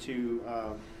doing to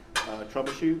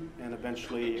troubleshoot and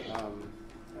eventually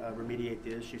remediate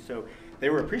the issue. So they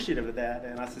were appreciative of that,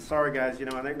 and I said, sorry guys,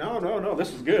 and they, no,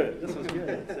 this was good. This was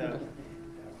good. So,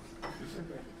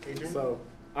 Adrian? So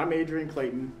I'm Adrian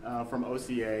Clayton from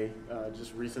OCA.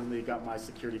 Just recently got my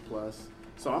Security Plus.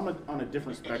 So I'm on a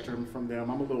different spectrum from them.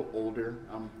 I'm a little older.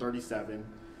 I'm 37.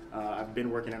 I've been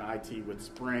working in IT with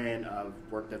Sprint. I've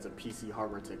worked as a PC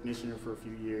hardware technician for a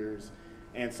few years.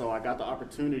 And so I got the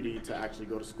opportunity to actually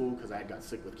go to school because I got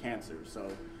sick with cancer.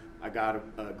 So I got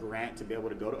a grant to be able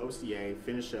to go to OCA,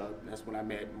 finish up. That's when I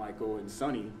met Michael and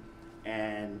Sonny.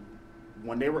 And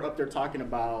when they were up there talking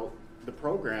about the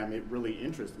program, it really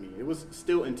interested me. It was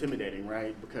still intimidating,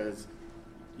 right? Because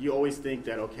you always think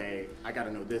that, okay, I got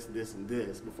to know this, this, and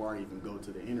this before I even go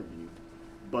to the interview.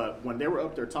 But when they were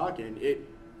up there talking,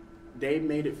 they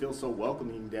made it feel so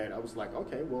welcoming that I was like,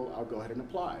 okay, well, I'll go ahead and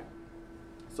apply.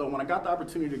 So when I got the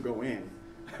opportunity to go in,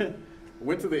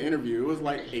 went to the interview. It was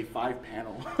like a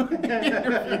 5-panel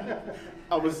interview.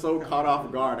 I was so caught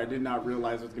off guard. I did not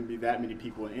realize there was going to be that many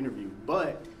people in interview.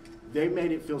 But they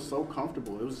made it feel so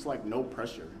comfortable. It was just like no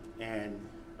pressure. And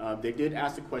they did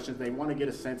ask the questions. They want to get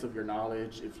a sense of your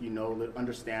knowledge, if you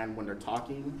understand when they're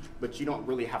talking, but you don't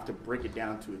really have to break it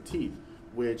down to a T.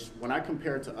 Which, when I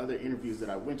compare it to other interviews that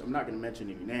I went to, I'm not going to mention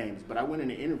any names, but I went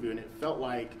in an interview and it felt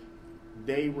like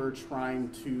they were trying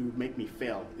to make me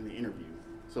fail in the interview.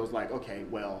 So it's like, okay,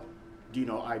 well, do you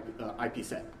know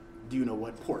IPsec? Do you know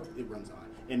what port it runs on?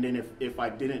 And then if I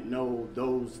didn't know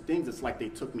those things, it's like they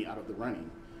took me out of the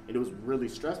running. And it was really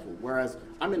stressful. Whereas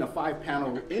I'm in a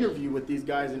 5-panel interview with these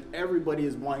guys and everybody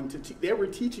is wanting to they were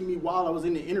teaching me while I was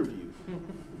in the interview.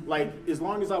 Like, as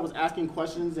long as I was asking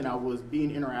questions and I was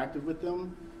being interactive with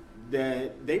them,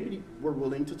 that they were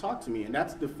willing to talk to me. And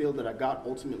that's the field that I got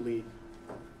ultimately.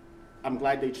 I'm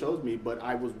glad they chose me, but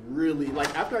I was really,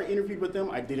 like, after I interviewed with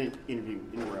them, I didn't interview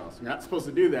anywhere else. You're not supposed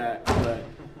to do that, but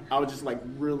I was just like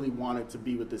really wanted to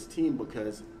be with this team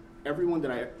because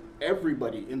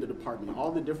everybody in the department,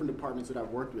 all the different departments that I've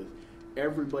worked with,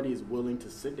 everybody is willing to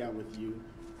sit down with you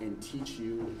and teach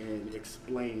you and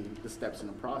explain the steps in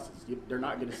the process. They're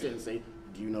not going to sit and say,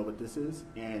 do you know what this is?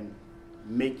 And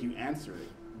make you answer it.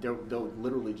 They'll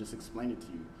literally just explain it to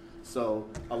you. So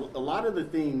a lot of the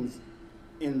things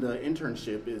in the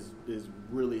internship is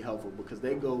really helpful because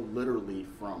they go literally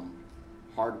from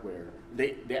hardware.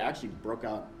 They actually broke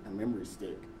out a memory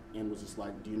stick and was just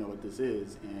like, do you know what this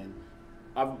is? And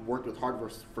I've worked with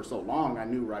hardware for so long, I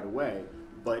knew right away.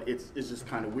 But it's just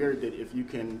kind of weird that if you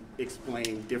can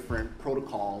explain different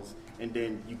protocols and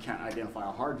then you can't identify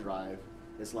a hard drive,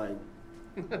 it's like,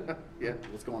 yeah,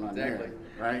 what's going on there,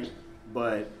 right?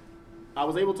 But I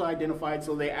was able to identify it,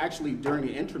 so they actually, during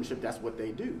the internship, that's what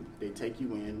they do. They take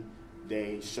you in,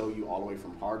 they show you all the way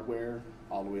from hardware,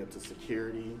 all the way up to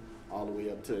security, all the way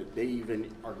up to, they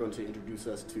even are going to introduce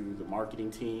us to the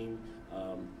marketing team,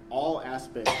 all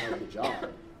aspects of the job.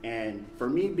 And for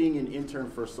me, being an intern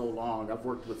for so long, I've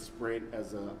worked with Sprint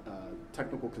as a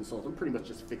technical consultant, pretty much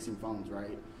just fixing phones,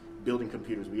 right? Building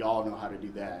computers, we all know how to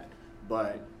do that.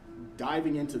 But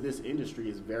diving into this industry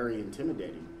is very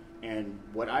intimidating. And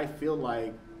what I feel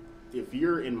like, if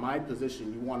you're in my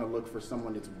position, you want to look for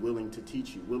someone that's willing to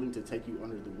teach you, willing to take you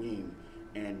under the wing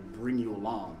and bring you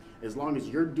along. As long as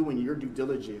you're doing your due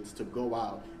diligence to go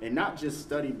out and not just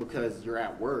study because you're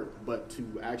at work, but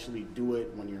to actually do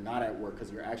it when you're not at work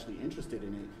because you're actually interested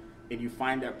in it, and you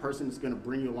find that person that's going to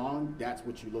bring you along, that's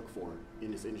what you look for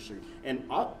in this industry. And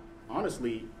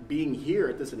honestly, being here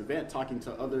at this event, talking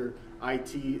to other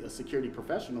IT security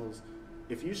professionals,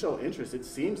 if you show interest, it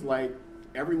seems like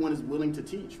everyone is willing to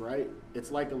teach, right?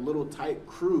 It's like a little tight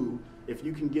crew. If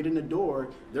you can get in the door,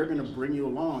 they're going to bring you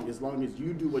along as long as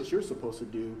you do what you're supposed to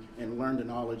do and learn the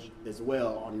knowledge as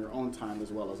well on your own time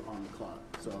as well as on the clock.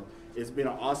 So it's been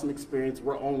an awesome experience.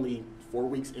 We're only 4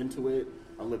 weeks into it.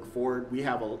 I look forward.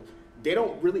 They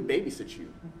don't really babysit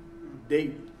you.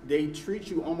 They treat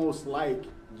you almost like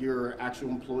your actual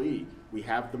employee. We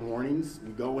have the mornings.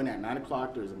 We go in at 9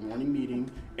 o'clock. There's a morning meeting.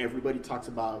 Everybody talks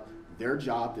about their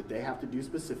job that they have to do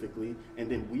specifically, and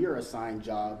then we are assigned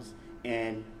jobs,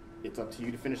 and it's up to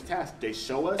you to finish tasks. They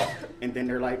show us, and then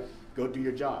they're like, go do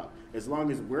your job. As long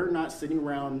as we're not sitting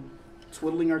around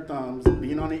twiddling our thumbs,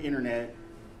 being on the internet,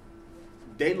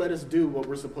 they let us do what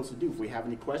we're supposed to do. If we have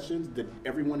any questions,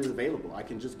 everyone is available. I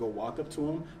can just go walk up to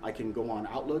them. I can go on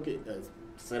Outlook,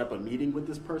 set up a meeting with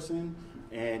this person,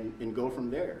 and go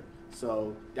from there.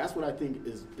 So that's what I think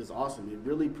is awesome. It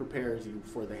really prepares you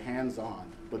for the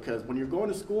hands-on, because when you're going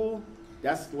to school,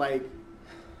 that's like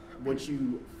what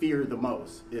you fear the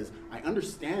most is, I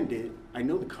understand it, I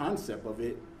know the concept of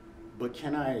it, but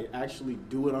can I actually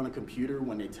do it on a computer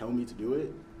when they tell me to do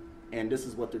it? And this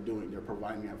is what they're doing. They're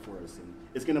providing that for us. And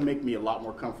it's going to make me a lot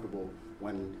more comfortable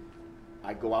when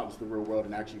I go out into the real world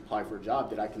and actually apply for a job,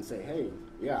 that I can say, hey,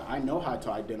 yeah, I know how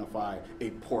to identify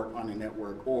a port on a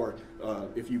network, or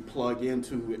if you plug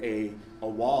into a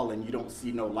wall and you don't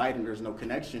see no light and there's no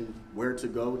connection, where to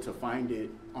go to find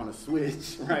it on a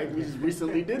switch, right? We just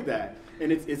recently did that.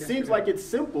 And it seems like it's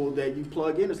simple that you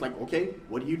plug in. It's like, okay,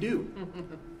 what do you do?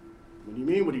 What do you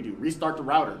mean, what do you do? Restart the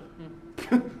router.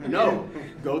 No,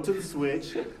 go to the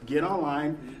switch, get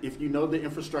online. If you know the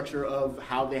infrastructure of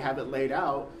how they have it laid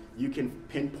out, you can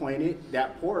pinpoint it,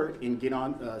 that port, and get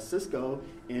on Cisco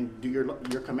and do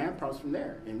your command prompts from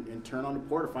there, and turn on the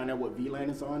port to find out what VLAN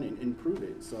is on and improve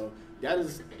it. So that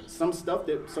is some stuff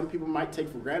that some people might take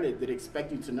for granted that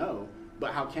expect you to know,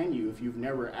 but how can you if you've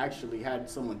never actually had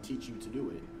someone teach you to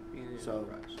do it? So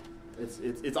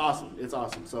it's awesome. It's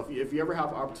awesome. So if you ever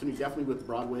have opportunity, definitely with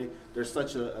Broadway, there's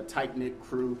such a tight-knit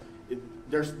crew.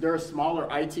 They're a smaller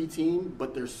IT team,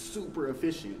 but they're super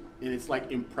efficient, and it's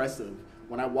like impressive.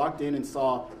 When I walked in and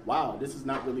saw, wow, this is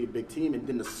not really a big team, and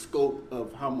then the scope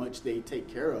of how much they take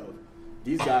care of,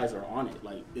 these guys are on it.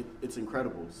 Like, it's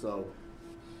incredible. So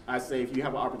I say if you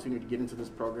have an opportunity to get into this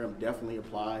program, definitely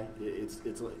apply.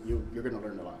 You're going to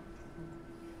learn a lot.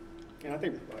 And I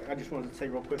think I just wanted to say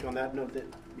real quick on that note that,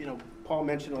 Paul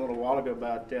mentioned a little while ago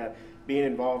about being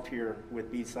involved here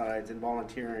with B-Sides and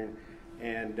volunteering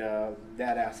and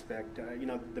that aspect.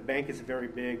 The bank is very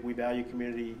big. We value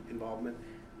community involvement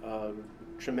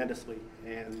tremendously.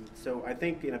 And so I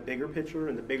think in a bigger picture,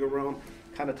 in the bigger realm,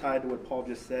 kind of tied to what Paul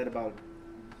just said about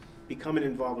becoming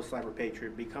involved with Cyber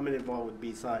Patriot, becoming involved with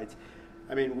B-Sides.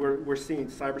 I mean, we're seeing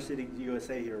Cyber City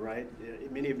USA here, right?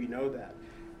 Many of you know that.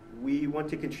 We want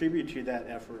to contribute to that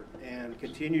effort and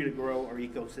continue to grow our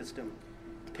ecosystem,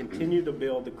 continue to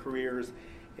build the careers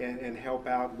and help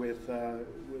out with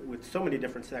so many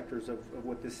different sectors of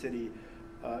what this city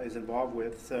is involved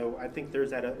with. So I think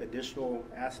there's that additional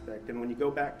aspect. And when you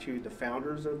go back to the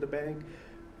founders of the bank,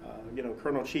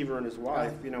 Colonel Cheever and his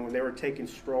wife, when they were taking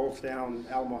strolls down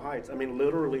Alamo Heights, I mean,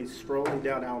 literally strolling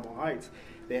down Alamo Heights,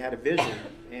 they had a vision.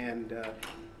 And,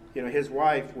 his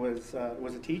wife was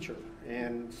a teacher.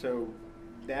 And so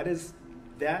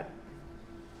that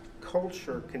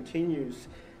culture continues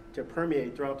to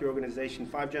permeate throughout the organization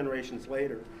 5 generations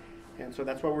later. And so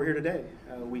that's why we're here today.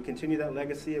 We continue that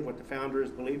legacy of what the founders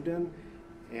believed in.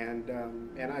 And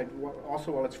I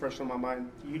also, while it's fresh on my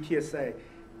mind, UTSA,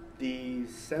 the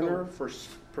Center for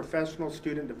Professional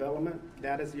Student Development,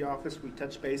 that is the office we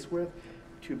touch base with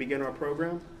to begin our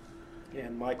program.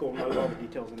 And Michael knows all the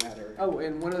details in that area. Oh,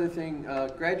 and one other thing,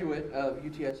 graduate of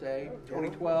UTSA,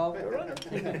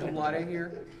 2012, cum laude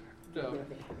here. So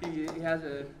he has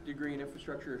a degree in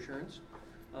infrastructure assurance.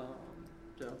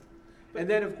 And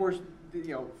then, of course,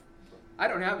 I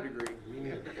don't have a degree.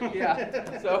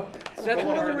 Yeah, so that's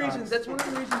one of the reasons. That's one of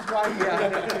the reasons why.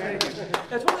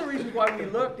 That's one of the reasons why we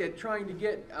looked at trying to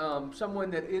get someone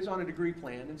that is on a degree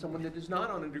plan and someone that is not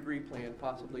on a degree plan,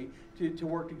 possibly, to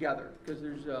work together, because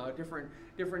there's different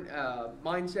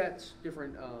mindsets,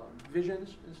 different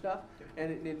visions and stuff,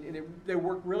 and they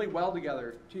work really well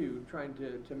together too, trying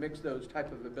to mix those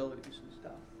type of abilities and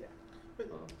stuff. Yeah.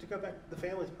 But to go back, the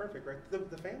family's perfect, right?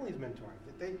 The family's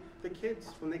mentoring. The kids,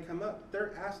 when they come up,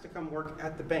 they're asked to come work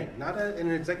at the bank, not at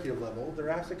an executive level. They're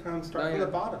asked to come start from the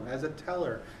bottom as a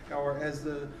teller or as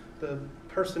the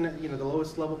person, the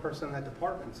lowest level person in that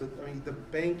department. So, I mean, the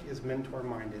bank is mentor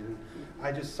minded. And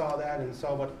I just saw that and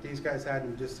saw what these guys had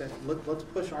and just said, let's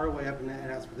push our way up and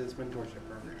ask for this mentorship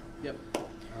program. Yep.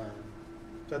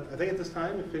 So I think at this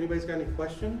time, if anybody's got any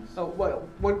questions. Oh, well,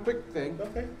 one quick thing.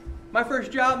 Okay. My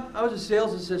first job, I was a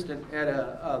sales assistant at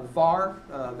a VAR,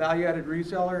 value-added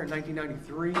reseller, in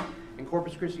 1993 in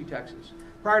Corpus Christi, Texas.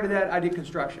 Prior to that, I did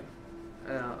construction.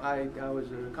 I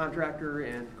was a contractor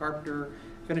and carpenter,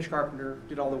 finished carpenter,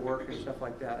 did all the work and stuff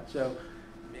like that. So,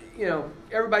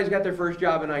 everybody's got their first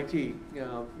job in IT.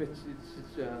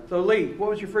 So Lee, what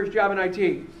was your first job in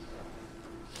IT?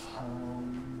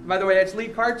 By the way, that's Lee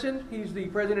Cartson. He's the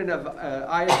president of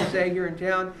ISSA here in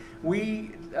town.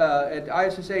 We at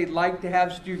ISSA like to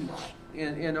have students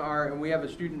and we have a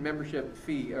student membership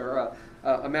fee or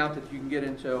amount that you can get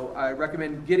in. So I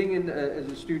recommend getting in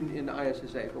as a student in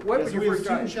ISSA. But what was your first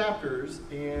job? We have student chapters,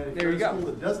 and there you go. School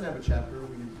that doesn't have a chapter,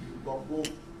 we'll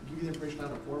give you the information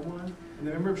on to form one, and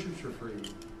the memberships are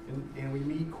free. And we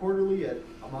meet quarterly at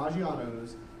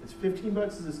Maggiano's. It's $15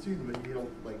 as a student, but you get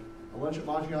a lunch at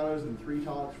Maggiano's and 3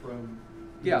 talks from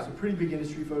some pretty big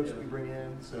industry folks that we bring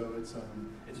in. So it's a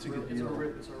good deal.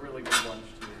 It's a really good lunch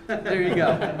too. There you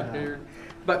go.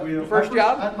 But first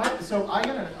job?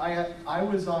 I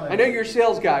was on. I know you're a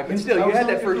sales guy, but still, you had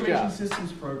that first job. Information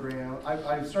systems program.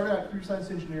 I started out computer science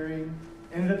engineering,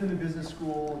 ended up in the business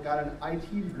school, got an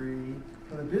IT degree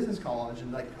from the business college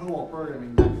in COBOL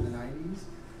programming back in the 90s,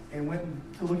 and went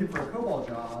to looking for a COBOL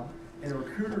job, and a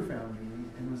recruiter found me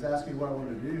and was asking me what I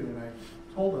wanted to do, and I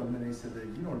told them, and they said that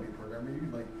you don't want to be a programmer.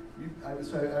 I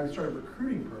started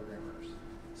recruiting programmers.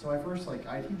 So my first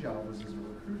IT job was as a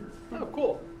recruiter. Oh,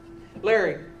 cool.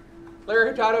 Larry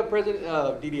Hurtado, president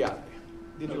of DDI.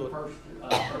 So first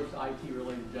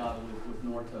IT-related job with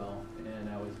Nortel, and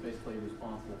I was basically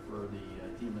responsible for the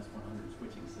DMS 100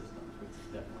 switching systems, which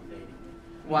is definitely dating me.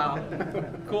 Wow.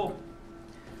 Cool.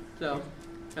 So,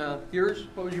 yours?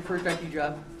 What was your first IT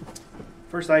job?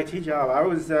 First IT job, I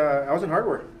was in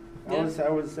hardware. I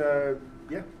was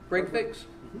Break fix.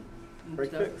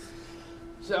 Break fix.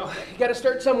 So you got to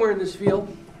start somewhere in this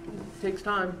field. It takes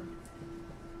time.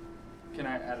 Can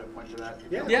I add a point to that?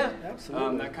 Yeah,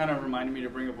 absolutely. That kind of reminded me to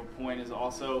bring up a point is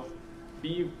also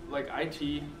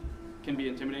IT can be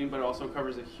intimidating, but it also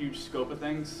covers a huge scope of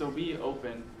things. So be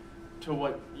open to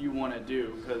what you want to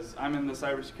do, because I'm in the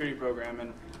cybersecurity program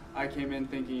and I came in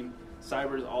thinking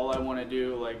cyber is all I want to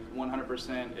do,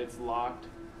 100%, it's locked.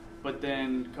 But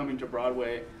then coming to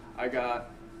Broadway, I got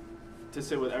to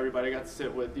sit with everybody. I got to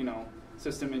sit with,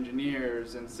 system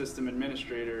engineers and system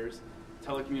administrators,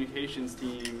 telecommunications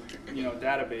team,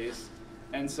 database.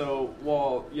 And so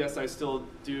while, yes, I still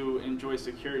do enjoy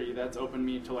security, that's opened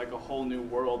me to a whole new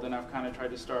world. And I've kind of tried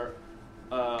to start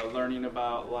learning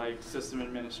about system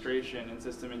administration and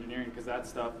system engineering, because that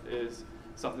stuff is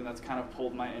something that's kind of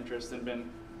pulled my interest and been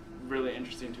really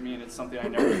interesting to me. And it's something I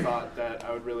never thought that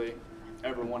I would really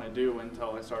ever want to do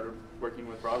until I started working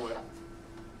with Broadway.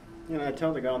 I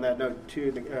tell the guy on that note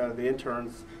too, the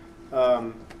interns,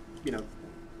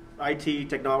 IT,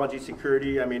 technology,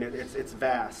 security. I mean, it's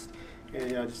vast,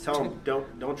 and just tell them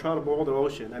don't try to boil the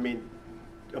ocean. I mean,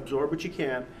 absorb what you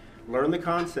can, learn the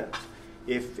concepts.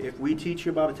 If we teach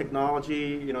you about a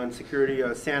technology, in security,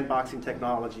 sandboxing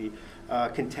technology,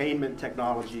 containment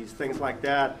technologies, things like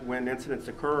that, when incidents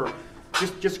occur,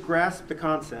 just grasp the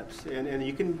concepts, and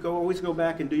you can always go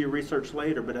back and do your research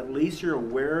later, but at least you're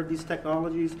aware of these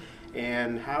technologies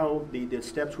and how the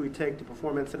steps we take to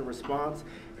perform incident response,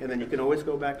 and then you can always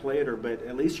go back later, but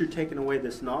at least you're taking away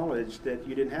this knowledge that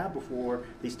you didn't have before,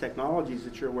 these technologies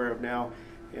that you're aware of now,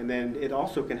 and then it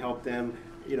also can help them,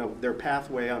 their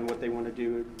pathway on what they want to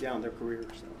do down their career.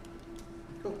 So.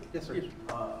 Cool. Yes, sir.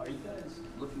 Are you guys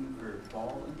looking for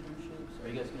fall internships? Are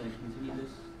you guys going to continue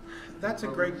this? That's a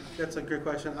great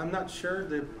question. I'm not sure.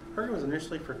 The program was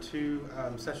initially for 2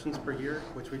 sessions per year,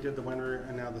 which we did the winter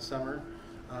and now the summer.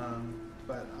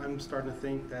 But I'm starting to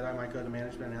think that I might go to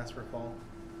management and ask for fall.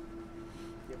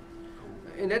 Yep.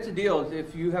 And that's the deal.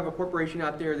 If you have a corporation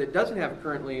out there that doesn't have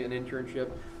currently an internship,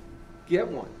 get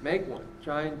one, make one.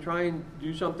 Try and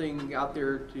do something out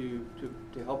there to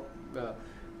help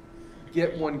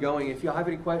get one going. If you have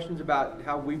any questions about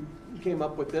how we came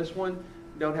up with this one,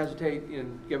 don't hesitate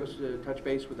and give us a touch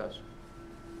base with us.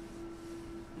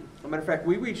 As a matter of fact,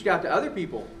 we reached out to other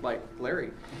people like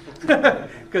Larry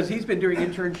because he's been doing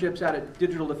internships out at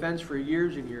Digital Defense for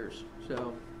years and years.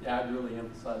 So yeah, I'd really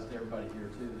emphasize to everybody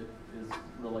here too that is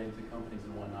related to companies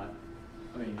and whatnot.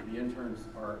 I mean, the interns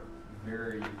are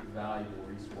very valuable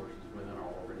resources within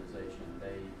our organization.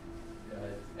 They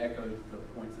echo the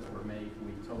points that were made.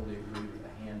 We totally agree with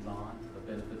the hands-on, the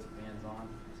benefits of hands-on.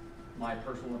 My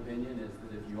personal opinion is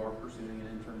that if you are pursuing an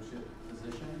internship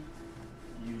position,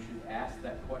 you should ask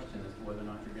that question as to whether or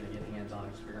not you're going to get hands-on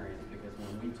experience, because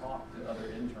when we talk to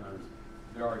other interns,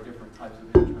 there are different types of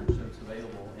internships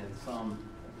available, and some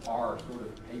are sort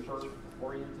of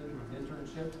paper-oriented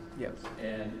internships. Yes.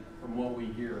 And from what we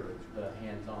hear, the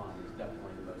hands-on is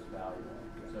definitely the most valuable.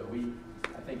 So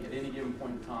I think at any given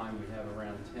point in time, we have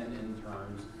around 10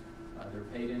 interns. They're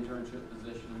paid internship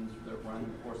positions that run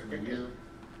the course of the year.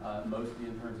 Most of the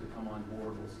interns that come on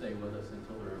board will stay with us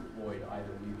until they're employed. Either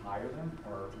we hire them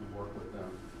or we work with them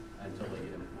until they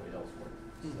get employed elsewhere.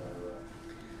 So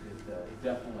it's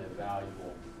definitely a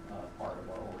valuable part of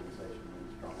our organization, and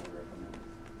we strongly recommend it.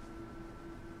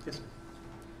 Yes.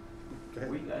 Go ahead.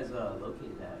 Where are you guys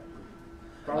located at?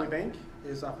 Broadway Bank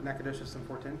is off of Nacogdoches and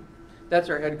 410. That's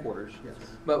our headquarters. Yes.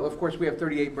 But of course, we have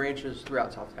 38 branches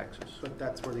throughout South Texas. But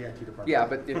that's where the IT department Yeah, is.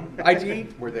 but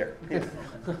IT, we're there.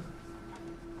 All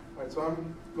right, so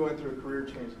I'm going through a career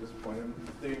change at this point. I'm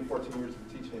doing 14 years of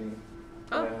teaching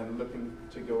and looking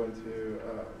to go into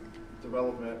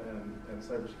development and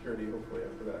cybersecurity, hopefully,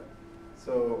 after that.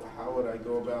 So how would I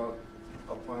go about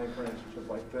applying for an internship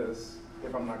like this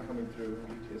if I'm not coming through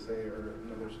UTSA or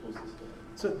another school system?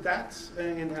 So that's,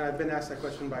 and I've been asked that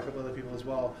question by a couple other people as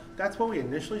well. That's what we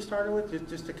initially started with,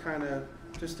 just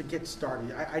to get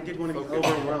started. I did want to be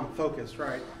overwhelmed, focused,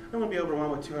 right? I don't want to be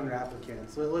overwhelmed with 200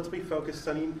 applicants. Let's be focused.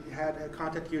 Sunny had a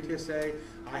contact at UTSA.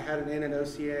 I had an in at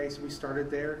OCA, so we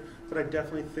started there. But I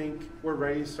definitely think we're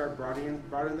ready to start broadening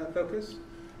that focus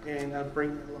and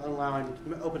open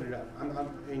it up. I'm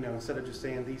instead of just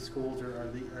saying these schools or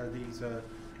these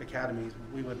academies,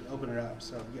 we would open it up.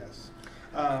 So yes.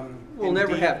 We'll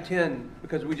never have 10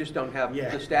 because we just don't have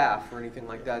the staff or anything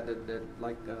like that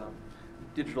like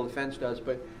Digital Defense does.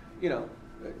 But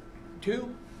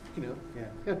 2,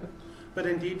 Yeah. But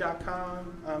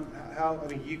Indeed.com,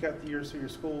 you got your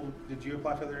school. Did you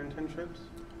apply for their internships?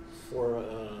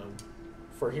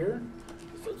 For here,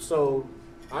 so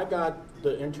I got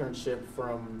the internship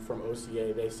from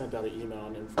OCA. They sent out an email,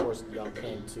 and of course y'all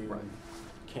came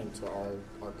to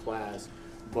our class.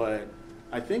 But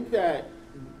I think that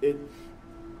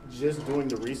just doing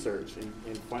the research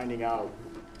and find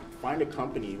a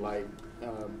company, like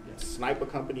snipe a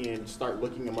company and start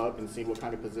looking them up and see what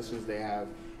kind of positions they have,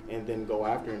 and then go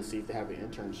after and see if they have an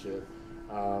internship.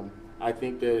 I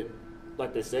think that,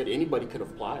 like they said, anybody could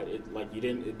apply. It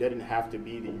didn't have to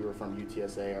be that you were from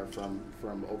UTSA or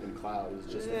from Open Cloud.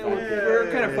 It's just we're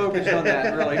kind of focused on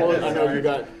that, really. Well, I know you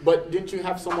got, but didn't you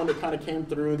have someone that kind of came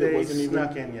through that wasn't even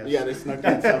snuck in? Yes. Yeah, they snuck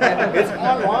in. So it's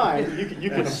online. You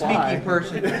can apply. Sneaky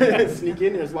person. Sneak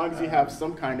in there as long as you have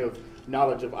some kind of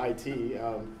knowledge of IT.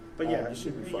 But yeah, you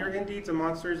should be fine. your Indeeds and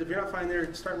Monsters. If you're not finding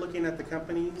there, start looking at the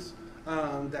companies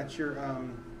that you're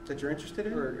interested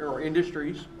in, or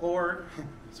industries. Or,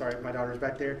 sorry, my daughter's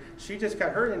back there. She just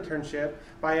got her internship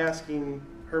by asking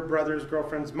her brother's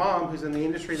girlfriend's mom, who's in the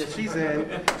industry that she's in.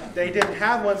 They didn't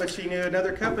have one, but she knew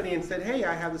another company and said, "Hey,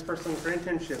 I have this person for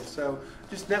internship." So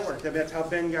just network. That's how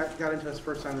Ben got into his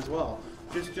first time as well.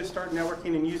 Just start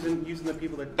networking and using the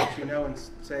people that you know, and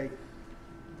say.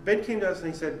 Ben came to us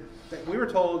and he said, we were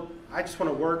told, I just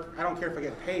want to work, I don't care if I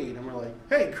get paid. And we're like,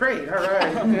 hey, great, all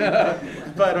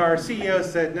right. But our CEO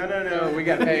said, no, we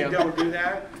got paid. Don't do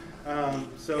that.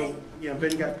 So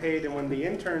Ben got paid, and when the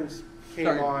interns came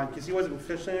on, because he wasn't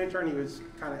officially an intern, he was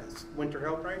kind of winter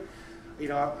help, right?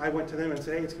 I went to them and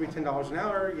said, hey, it's going to be $10 an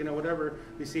hour, whatever.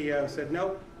 The CEO said,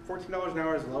 nope, $14 an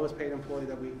hour is the lowest paid employee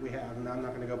that we have, and I'm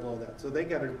not going to go below that. So they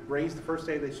got a raise the first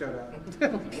day they showed up.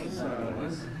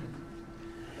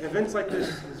 Events like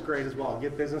this is great as well.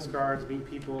 Get business cards, meet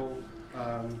people,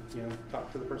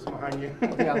 talk to the person behind you.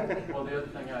 Well, the other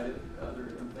thing I'd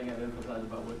emphasize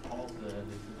about what Paul said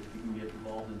is that if you can get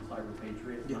involved in Cyber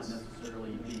Patriot, not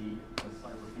necessarily be a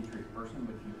Cyber Patriot person,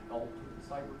 but you help with the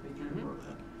Cyber Patriot work,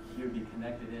 you'll be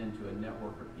connected into a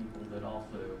network of people that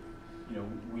also,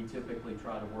 we typically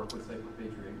try to work with Cyber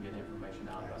Patriot and get information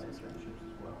out about internships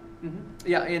as well. Mm-hmm.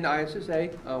 Yeah, and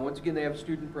ISSA, once again, they have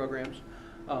student programs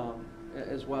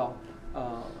as well.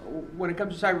 When it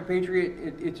comes to Cyber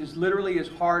Patriot, it's just literally as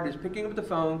hard as picking up the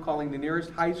phone, calling the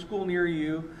nearest high school near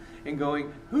you, and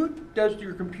going, who does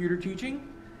your computer teaching?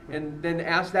 And then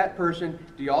ask that person,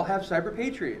 do y'all have Cyber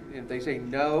Patriot? And if they say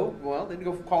no, well, then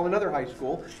go call another high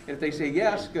school. And if they say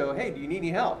yes, go, hey, do you need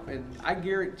any help? And I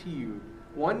guarantee you,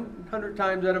 100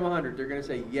 times out of 100, they're going to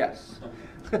say yes.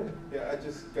 Yeah, I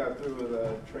just got through with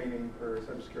a training for a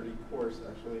cybersecurity course,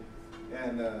 actually.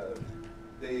 And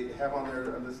they have on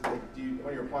their list, like,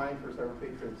 when you're applying for Cyber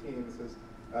Patriot team, it says,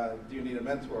 do you need a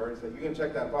mentor? It's like, you can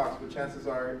check that box, but chances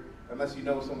are, unless you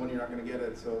know someone, you're not going to get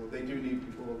it. So they do need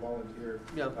people to volunteer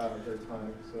their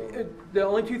time. So the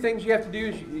only two things you have to do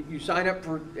is you sign up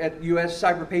at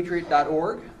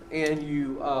uscyberpatriot.org, and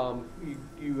you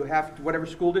have to, whatever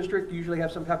school district usually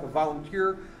have some type of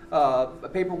volunteer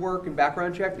paperwork and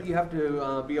background check that you have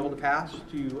to be able to pass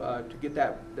to get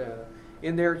that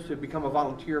in there to become a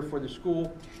volunteer for the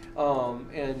school,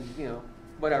 and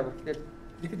whatever.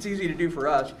 It's easy to do for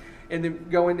us, and then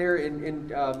go in there and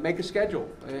make a schedule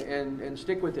and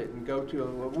stick with it and go to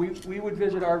them. We would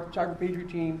visit our Cyber Patriot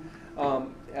team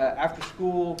after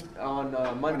school on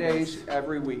Mondays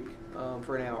every week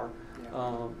for an hour.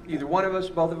 Either one of us,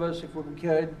 both of us, if we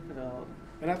could.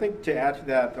 And I think to add to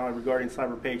that regarding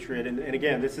Cyber Patriot, and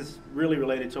again, this is really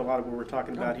related to a lot of what we're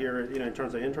talking about here, in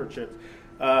terms of internships.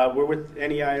 We're with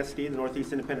NEISD, the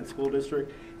Northeast Independent School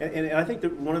District, and I think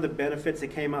that one of the benefits that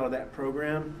came out of that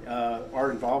program,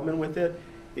 our involvement with it,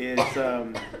 is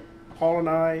Paul and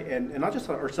I, and not just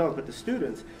ourselves, but the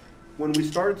students, when we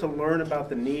started to learn about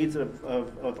the needs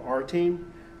of our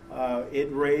team,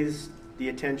 it raised the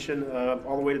attention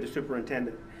all the way to the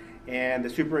superintendent. And the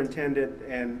superintendent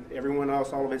and everyone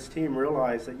else, all of his team,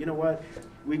 realized that, you know what,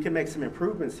 we can make some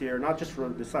improvements here, not just for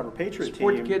the Cyber Patriot team.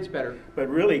 Support the kids better. But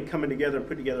really coming together and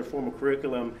put together a formal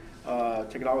curriculum,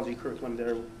 technology curriculum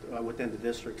there within the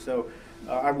district. So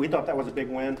we thought that was a big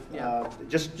win,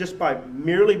 just by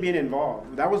merely being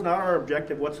involved. That was not our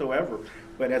objective whatsoever.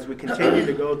 But as we continue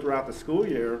to go throughout the school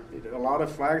year, a lot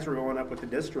of flags were going up with the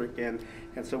district, and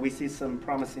so we see some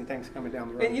promising things coming down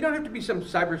the road. And you don't have to be some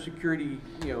cybersecurity,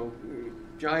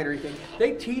 giant or anything.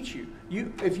 They teach you.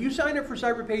 If you sign up for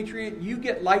Cyber Patriot, you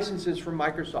get licenses from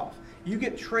Microsoft. You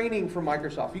get training from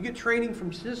Microsoft. You get training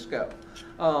from Cisco.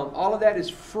 All of that is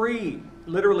free.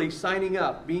 Literally signing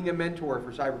up, being a mentor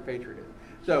for Cyber Patriot.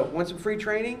 So want some free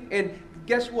training? And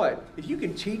guess what? If you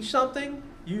can teach something,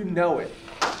 you know it.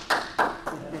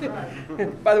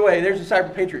 By the way, there's a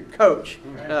Cyber Patriot coach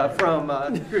from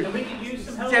we could use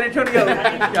some help. San Antonio.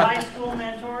 High school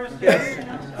mentors.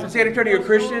 Yes. San Antonio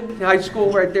Christian High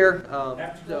School right there.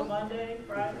 After school Monday,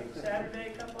 Friday,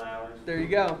 Saturday, a couple hours. There you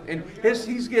go. And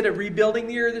he's got a rebuilding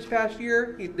year this past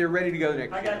year. They're ready to go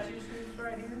next year. I got 2 students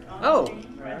right here on the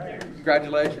team, right there.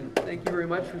 Congratulations. Thank you very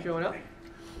much for showing up.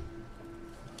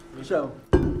 So,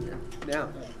 now.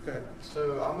 Good.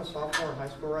 So I'm a sophomore in high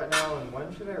school right now, and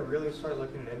when should I really start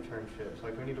looking at internships?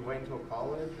 Like, do I need to wait until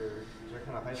college, or is there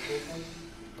kind of high school thing?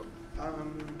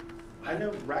 I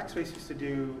know Rackspace used to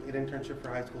do an internship for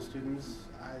high school students.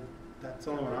 That's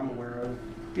the only one I'm aware of.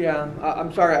 Yeah,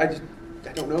 I'm sorry, I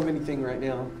don't know of anything right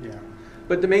now. Yeah.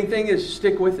 But the main thing is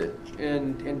stick with it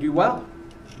and do well.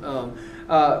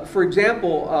 For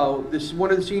example,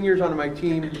 one of the seniors on my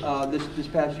team this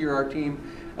past year, our team,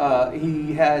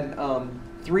 he had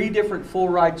 3 different full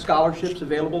ride scholarships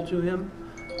available to him,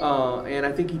 and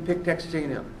I think he picked Texas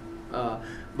A&M.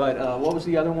 But what was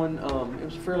the other one? It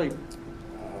was a fairly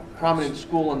prominent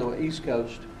school on the East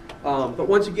Coast. But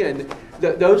once again,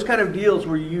 those kind of deals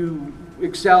where you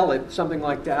excel at something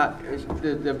like that,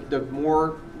 the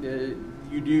more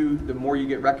you do, the more you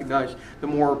get recognized, the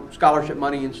more scholarship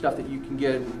money and stuff that you can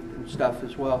get and stuff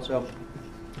as well. So,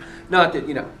 not that,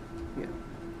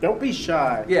 Don't be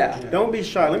shy. Yeah. Don't be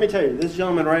shy. Let me tell you, this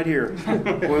gentleman right here,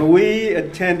 when we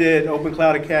attended Open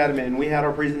Cloud Academy and we had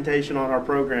our presentation on our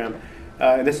program,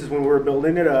 and this is when we were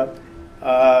building it up,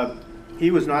 he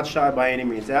was not shy by any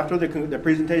means. After the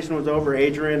presentation was over,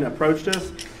 Adrian approached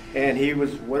us, and he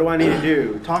was, what do I need to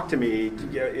do? Talk to me.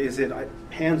 Is it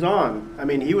hands-on? I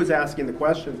mean, he was asking the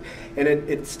questions, and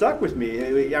it stuck with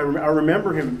me. I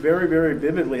remember him very, very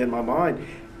vividly in my mind.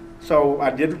 So I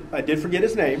did forget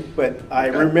his name, but I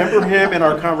remember him in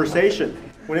our conversation.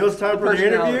 When it was time for the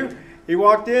interview, he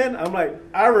walked in. I'm like,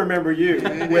 I remember you.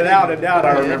 Without a doubt,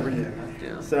 I remember you.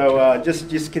 So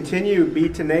just continue, be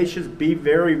tenacious, be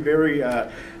very, very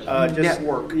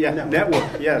network. Yeah,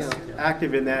 network. Yes,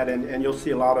 active in that, and you'll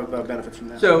see a lot of benefits from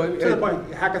that. So to the point,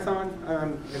 hackathon.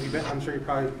 Have you been? I'm sure you've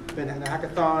probably been in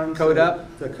hackathons. Code Up.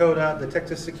 The Code Up, the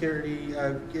Texas Security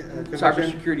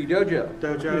Cybersecurity Dojo.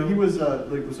 Yeah, he was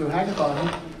so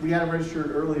hackathon. We had him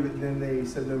registered early, but then they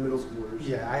said no middle schoolers.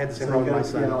 Yeah, I had the same so problem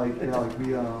with my son.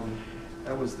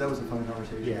 That was a fun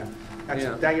conversation. Yeah.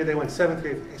 Actually, that year they went 8th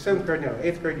grade, yeah,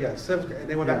 7th grade, and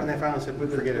they went back and they finally said,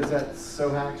 forget it. Is that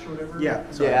SoHacks or whatever? Yeah.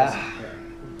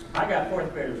 I got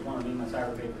 4th graders want to be in my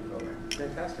Cyber Patriot program.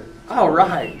 Fantastic. All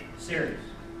right. Serious.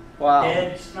 Wow.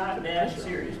 Dead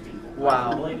serious people. Wow. I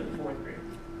can believe it, 4th grade.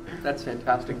 That's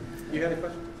fantastic. You had a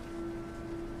question?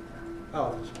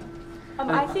 Oh.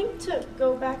 I think to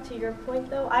go back to your point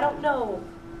though, I don't know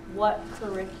what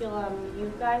curriculum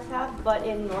you guys have, but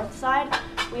in Northside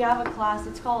we have a class,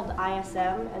 it's called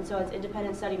ISM, and so it's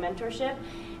Independent Study Mentorship,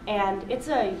 and it's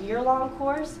a year-long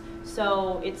course,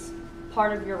 so it's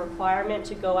part of your requirement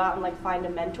to go out and like find a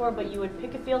mentor, but you would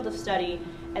pick a field of study.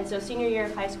 And so senior year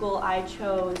of high school I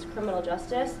chose criminal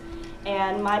justice,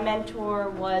 and my mentor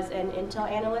was an intel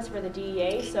analyst for the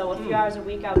DEA, so a few hours a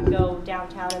week I would go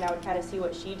downtown and I would kind of see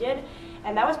what she did.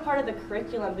 And that was part of the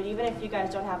curriculum, but even if you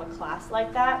guys don't have a class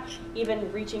like that,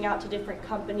 even reaching out to different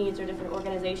companies or different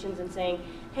organizations and saying,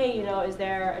 hey, you know, is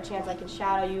there a chance I can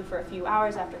shadow you for a few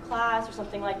hours after class or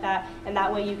something like that? And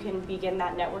that way you can begin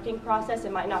that networking process.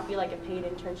 It might not be like a paid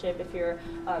internship if you're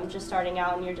just starting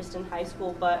out and you're just in high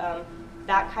school, but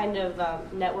that kind of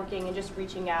networking and just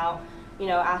reaching out, you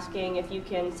know, asking if you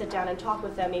can sit down and talk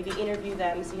with them, maybe interview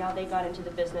them, see how they got into the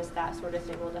business, that sort of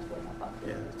thing will definitely help out.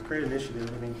 Yeah, it's a great initiative.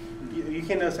 I mean, you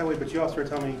can't know us that way, but you also were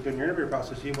telling me during your interview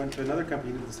process you went to another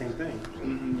company and did the same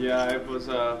thing. Yeah, it was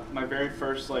my very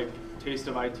first like taste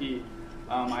of IT.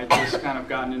 I just kind of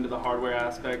gotten into the hardware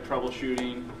aspect,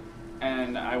 troubleshooting,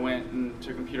 and I went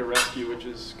to Computer Rescue, which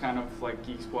is kind of like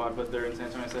Geek Squad, but they're in San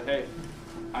Antonio. I said, hey,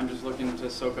 I'm just looking to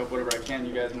soak up whatever I can.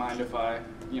 You guys mind if I,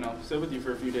 you know, sit with you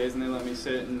for a few days? And they let me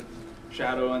sit and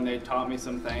shadow, and they taught me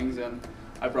some things, and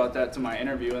I brought that to my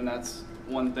interview. And that's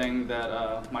one thing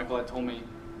that Michael had told me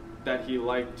that he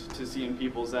liked to see in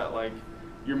people, is that like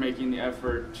you're making the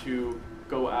effort to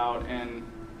go out and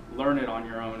learn it on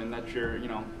your own, and that you're, you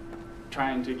know,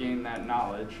 trying to gain that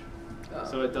knowledge.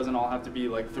 So it doesn't all have to be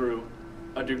like through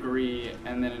a degree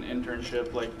and then an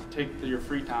internship. Like take your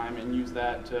free time and use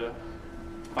that to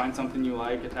find something you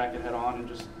like, attack it head on, and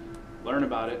just learn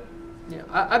about it. Yeah,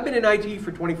 I've been in IT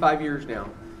for 25 years now,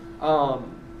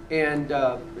 and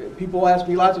people ask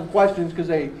me lots of questions because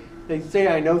they say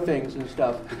I know things and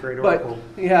stuff. Great oracle.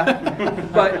 But yeah,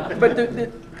 but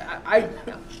I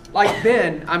like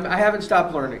Ben. I haven't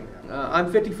stopped learning.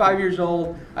 I'm 55 years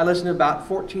old. I listen to about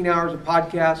 14 hours of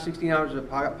podcasts, 16 hours of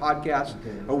podcasts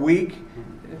a week,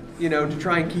 you know, to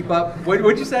try and keep up.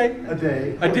 What'd you say? A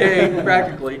day. A day,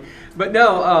 practically. But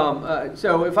no,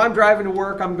 so if I'm driving to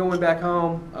work, I'm going back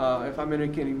home. If I'm in a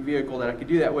vehicle that I could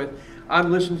do that with, I'm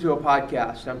listening to a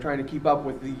podcast. I'm trying to keep up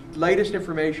with the latest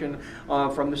information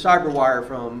from the CyberWire,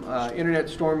 from Internet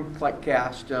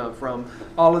Stormcast, from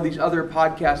all of these other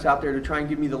podcasts out there to try and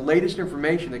give me the latest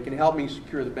information that can help me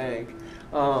secure the bank,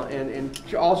 and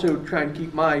also try and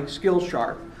keep my skills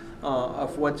sharp.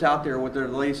 Of what's out there, what are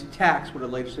the latest attacks, what are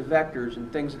the latest vectors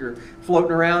and things that are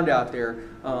floating around out there.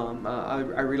 I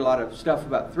read a lot of stuff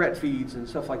about threat feeds and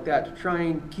stuff like that to try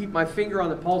and keep my finger on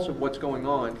the pulse of what's going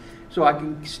on so I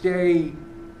can stay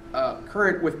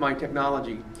current with my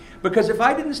technology. Because if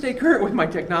I didn't stay current with my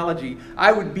technology,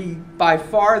 I would be by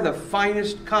far the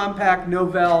finest compact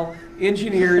Novell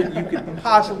engineer you could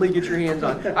possibly get your hands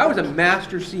on. I was a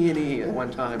master CNE at one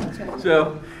time.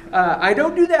 So I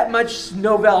don't do that much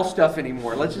Novell stuff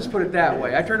anymore. Let's just put it that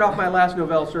way. I turned off my last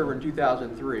Novell server in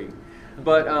 2003.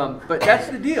 But that's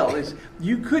the deal, is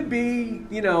you could be,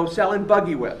 you know, selling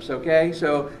buggy whips, okay?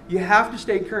 So you have to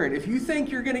stay current. If you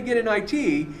think you're going to get an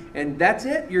IT and that's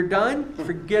it, you're done,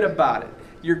 forget about it.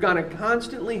 You're going to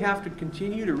constantly have to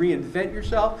continue to reinvent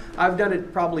yourself. I've done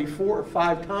it probably 4 or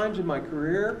 5 times in my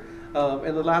career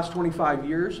in the last 25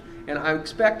 years, and I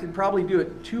expect to probably do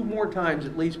it 2 more times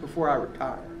at least before I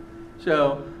retire.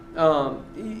 So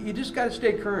you just got to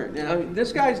stay current. And I mean,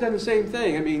 this guy's done the same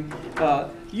thing. I mean,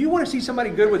 you want to see somebody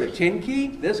good with a 10 key?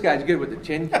 This guy's good with a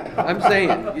 10 key. I'm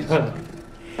saying.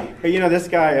 Hey, you know, this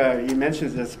guy, he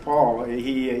mentions this, Paul. I want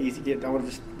to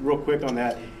just real quick on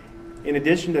that. In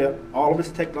addition to all of his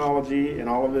technology and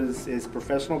all of his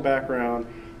professional background,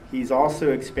 he's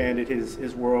also expanded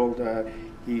his world.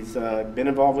 He's been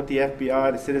involved with the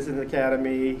FBI, the Citizens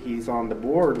Academy. He's on the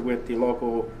board with the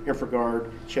local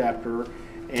InfraGard chapter,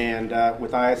 and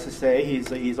with ISSA,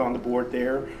 he's on the board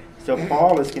there. So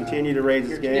Paul has continued to raise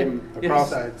his game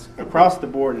across the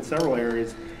board in several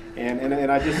areas, and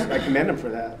I commend him for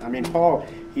that. I mean, Paul,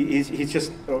 he's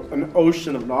just an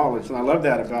ocean of knowledge, and I love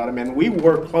that about him. And we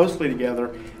work closely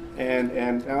together, and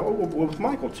with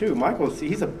Michael too.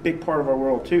 He's a big part of our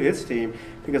world too, his team,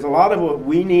 because a lot of what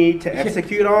we need to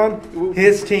execute on,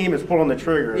 his team is pulling the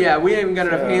trigger. Yeah, we ain't even got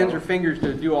enough hands or fingers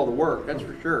to do all the work, that's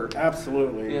for sure.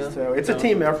 Absolutely. Yeah. So it's a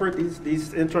team effort.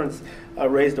 These interns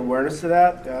raised awareness to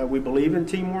that. We believe in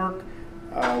teamwork.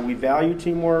 We value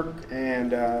teamwork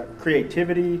and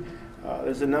creativity.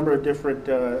 There's a number of different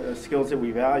skills that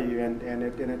we value, and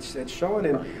it's showing.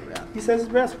 And he says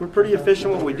it best. We're pretty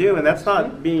efficient what we do, and that's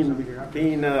not being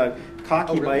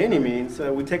cocky by any means.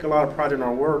 We take a lot of pride in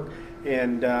our work,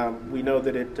 And we know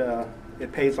that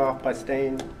it pays off by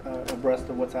staying abreast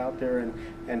of what's out there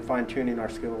and fine-tuning our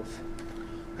skills.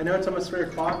 I know it's almost 3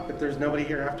 o'clock, but there's nobody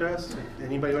here after us. If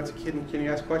anybody wants to, can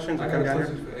you ask questions? I Or got come a down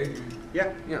question here? for Adrian.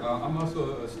 Yeah. I'm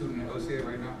also a student at OCA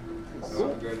right now.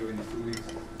 So I'm graduating in 2 weeks.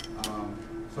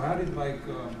 So how did what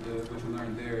you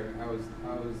learned there? How is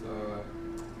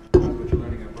what you're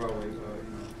learning at Broadway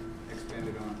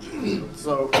expanded on?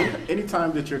 So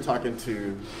anytime that you're talking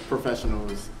to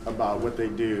professionals about what they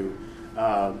do,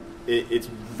 it's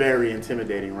very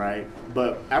intimidating, right?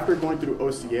 But after going through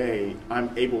OCA, I'm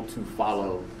able to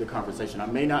follow the conversation. I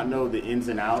may not know the ins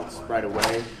and outs right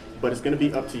away, but it's going to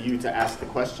be up to you to ask the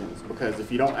questions, because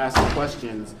if you don't ask the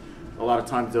questions, a lot of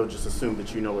times they'll just assume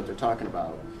that you know what they're talking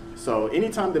about. So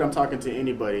anytime that I'm talking to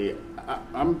anybody,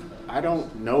 I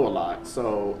don't know a lot,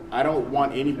 so I don't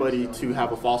want anybody to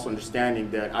have a false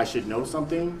understanding that I should know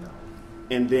something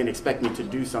and then expect me to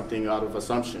do something out of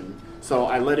assumption. So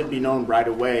I let it be known right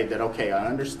away that, okay, I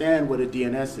understand what a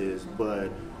DNS is, but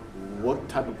what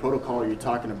type of protocol are you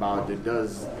talking about that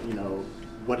does,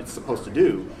 what it's supposed to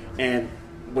do? And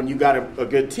when you got a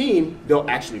good team, they'll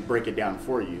actually break it down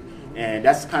for you. And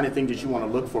that's the kind of thing that you want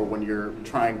to look for when you're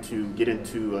trying to get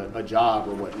into a job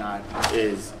or whatnot,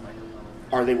 is,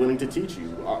 are they willing to teach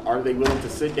you? Are they willing to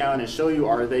sit down and show you?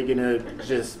 Or are they going to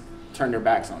just turn their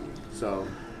backs on you? So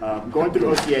going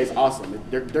through OCA is awesome.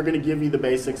 They're going to give you the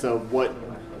basics of what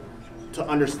to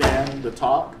understand the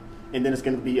talk, and then it's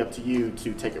going to be up to you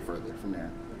to take it further from there.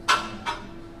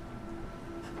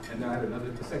 And I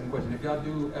had the second question. If y'all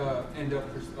do end up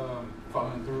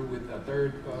following through with a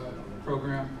third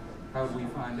program, how do we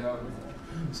find out?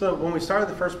 So when we started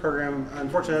the first program,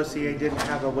 unfortunately OCA didn't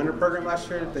have a winter program last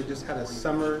year. They just had a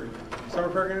summer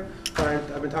program. But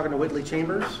I've been talking to Whitley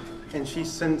Chambers, and she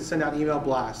send out email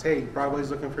blasts. Hey, Broadway's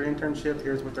looking for an internship.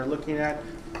 Here's what they're looking at.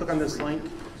 Click on this link,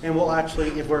 and we'll actually,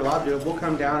 if we're allowed to, we'll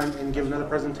come down and give another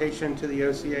presentation to the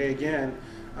OCA again.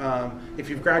 If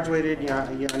you've graduated,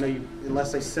 I know you,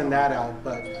 unless they send that out,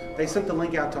 but they sent the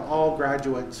link out to all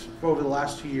graduates over the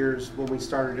last 2 years when we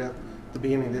started at the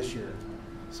beginning of this year.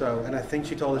 So, and I think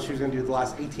she told us she was going to do the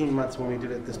last 18 months when we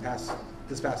did it this past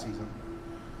season.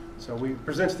 So we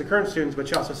present to the current students, but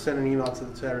she also sent an email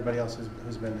to everybody else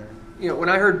who's been there. When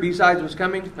I heard B-Sides was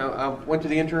coming, I went to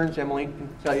the interns, Emily can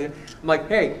tell you. I'm like,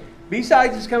 hey,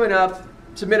 B-Sides is coming up,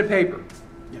 submit a paper.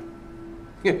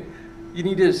 Yeah. You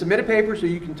need to submit a paper so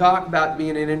you can talk about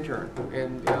being an intern.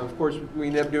 And of course, we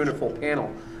ended up doing a full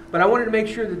panel. But I wanted to make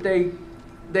sure that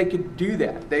they could do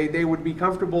that. They would be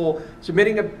comfortable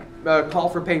submitting a call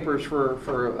for papers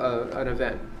for an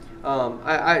event.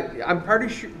 I'm pretty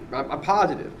sure, I'm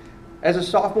positive, as a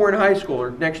sophomore in high school or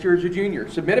next year as a junior,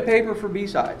 submit a paper for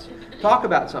B-Sides. Talk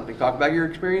about something. Talk about your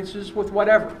experiences with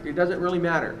whatever. It doesn't really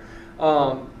matter.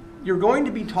 You're going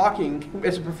to be talking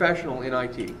as a professional in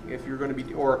IT, if you're going to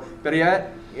be, or better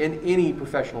yet, in any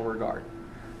professional regard.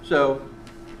 So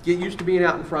get used to being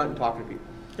out in front and talking to people.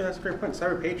 Yeah, that's a great point.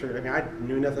 Cyber Patriot, I mean, I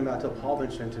knew nothing about it until Paul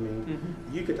mentioned it to me.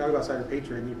 Mm-hmm. You could talk about Cyber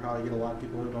Patriot and you probably get a lot of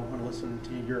people who don't want to listen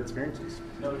to your experiences.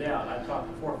 No doubt. I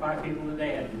talked to 4 or 5 people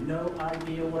today, had no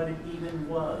idea what it even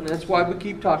was. And that's why we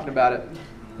keep talking about it.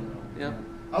 Yeah.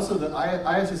 Also, the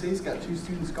ISSA's got 2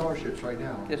 student scholarships right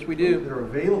now. Yes, we do. They're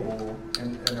available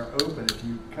and are open. If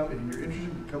you're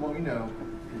interested, come let me know.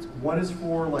 One is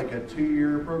for like a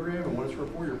 2-year program and one is for a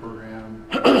 4-year program.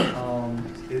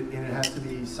 And it has to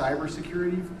be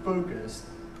cybersecurity focused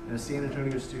and a San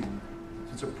Antonio student.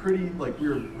 So it's a pretty,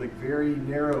 we're very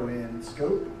narrow in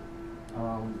scope.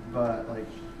 But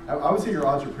I would say your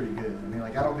odds are pretty good. I mean,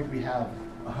 I don't think we have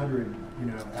 100,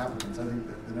 applicants. I think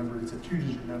that the number, it's a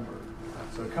 2-digit number.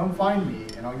 So come find me,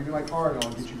 and I'll give you my card, and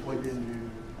I'll get you plugged into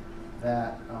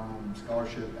that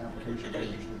scholarship application if you're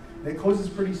interested. And it closes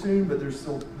pretty soon, but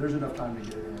there's enough time to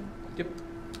get it in. Yep.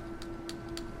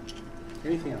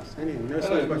 Anything else? Anything?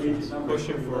 No questions?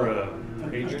 Question for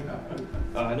Adrian.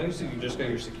 I know you said you just got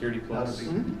your Security Plus.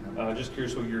 Just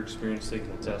curious what your experience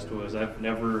taking the test was. I've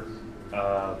never.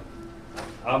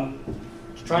 I'm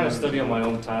trying to study on my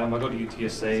own time. I go to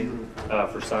UTSA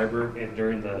for cyber, and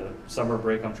during the summer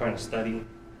break, I'm trying to study.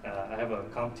 I have a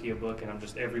CompTIA book, and I'm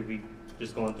just every week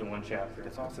just going through one chapter.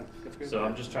 That's awesome. That's good. So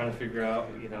I'm just trying to figure out,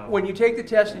 When you take the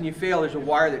test and you fail, there's a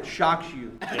wire that shocks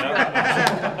you.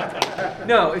 Yeah.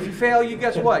 No, if you fail,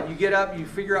 guess what? You get up, you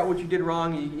figure out what you did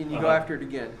wrong, and you go after it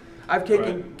again. I've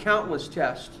taken countless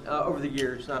tests over the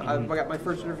years. I got my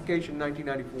first certification in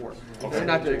 1994. Okay.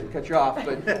 Not to cut you off,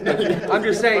 but I'm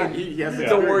just saying,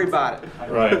 don't worry about it.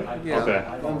 Right.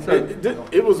 Okay.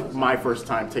 It was my first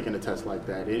time taking a test like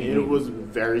that. It was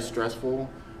very stressful.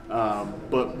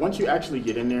 But once you actually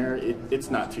get in there, it's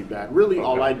not too bad. Really,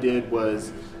 all I did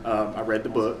was I read the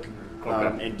book.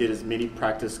 And did as many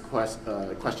practice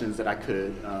questions that I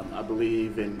could. I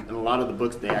believe in a lot of the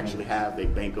books, they actually have a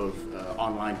bank of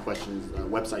online questions,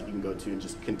 website you can go to and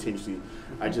just continuously.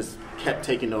 I just kept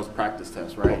taking those practice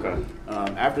tests, right?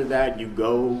 After that, you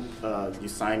go, you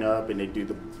sign up, and they do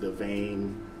the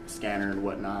vein scanner and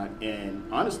whatnot. And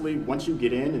honestly, once you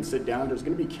get in and sit down, there's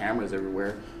going to be cameras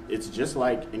everywhere. It's just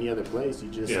like any other place.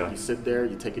 You just you sit there,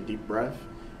 you take a deep breath,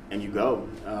 and you go.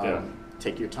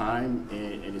 Take your time,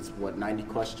 and it's what, 90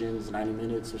 questions, 90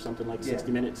 minutes or something, like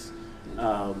 60 minutes.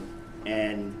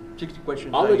 And 60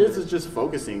 questions. All it is just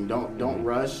focusing. Don't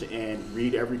rush and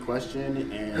read every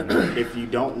question. And if you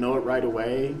don't know it right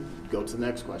away, go to the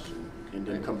next question, and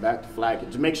then come back to flag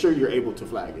it. To make sure you're able to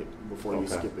flag it before you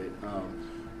skip it,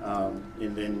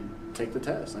 and then take the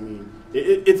test. I mean,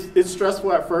 it's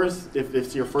stressful at first if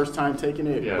it's your first time taking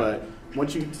it, but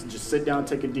once you just sit down,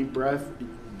 take a deep breath.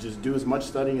 Just do as much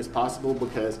studying as possible,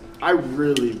 because I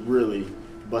really, really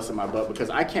busted my butt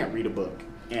because I can't read a book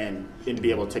and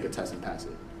be able to take a test and pass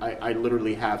it. I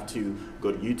literally have to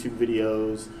go to YouTube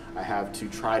videos. I have to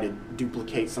try to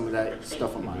duplicate some of that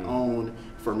stuff on my own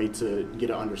for me to get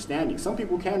an understanding. Some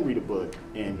people can read a book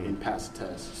and pass a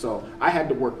test. So I had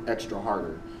to work extra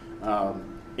harder.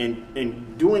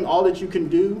 And doing all that you can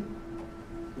do,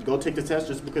 go take the test.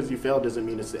 Just because you failed doesn't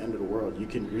mean it's the end of the world. You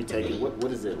can retake it.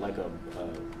 What is it, like a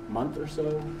month or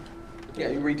so? Yeah,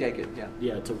 you retake it,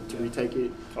 Yeah, to retake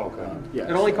it. Yeah.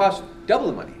 It only costs double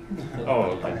the money.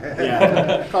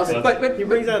 Yeah. But he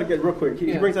brings out a good, real quick,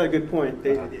 he brings out a good point.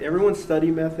 Everyone's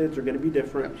study methods are going to be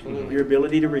different. Absolutely. Your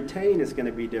ability to retain is going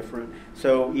to be different.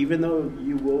 So even though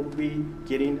you will be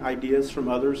getting ideas from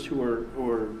others who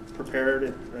are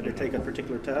prepared to take a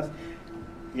particular test,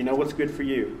 you know what's good for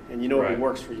you, and you know what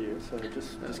works for you. So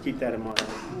just keep that in mind.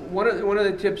 One of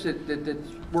the tips that's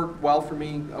worked well for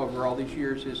me over all these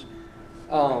years is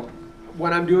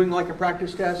when I'm doing like a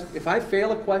practice test, if I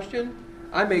fail a question,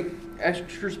 I make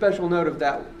extra special note of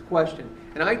that question,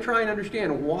 and I try and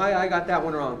understand why I got that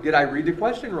one wrong. Did I read the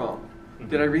question wrong?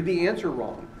 Did I read the answer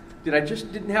wrong? Did I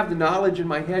just didn't have the knowledge in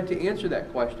my head to answer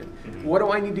that question? What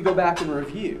do I need to go back and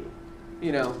review?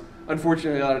 You know.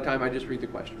 Unfortunately, a lot of time I just read the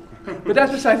question, but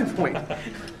that's beside the point.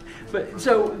 But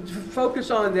so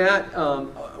focus on that.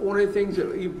 One of the things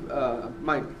that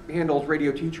my handle is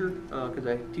radio teacher, because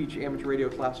I teach amateur radio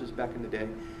classes back in the day,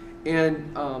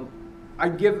 and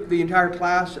I'd give the entire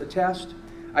class a test.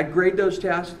 I'd grade those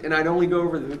tests, and I'd only go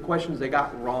over the questions they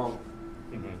got wrong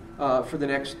for the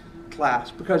next class,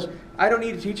 because I don't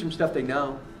need to teach them stuff they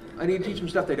know. I need to teach them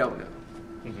stuff they don't know.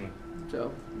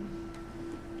 So.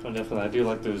 Oh, definitely. I do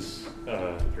like those,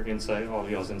 your insight, all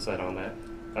of y'all's insight on that.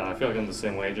 I feel like I'm the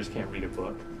same way. I just can't read a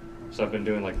book. So I've been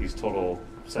doing like these total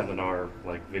seminar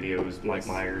like videos, Mike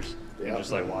Myers, and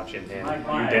just like watching him. Mike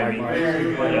Myers.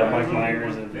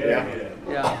 And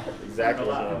Exactly.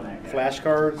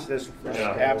 Flashcards, there's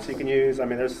apps you can use. I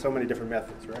mean, there's so many different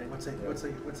methods, right? What's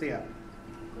the app?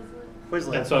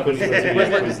 Quizlet. That's what I've been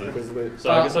using. Quizlet.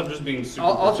 So I guess I'm just being super.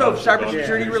 Also,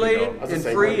 cybersecurity related and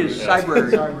free is Cybrary.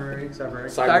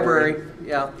 Cybrary.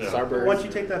 Yeah. Cybrary. Once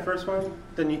you take that first one,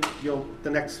 then you'll the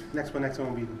next one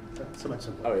will be so much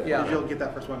simpler. Oh yeah. You'll get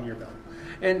that first one in your belt.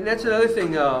 And that's another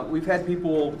thing. We've had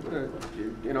people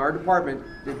in our department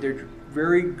that they're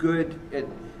very good at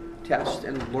tests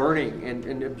and learning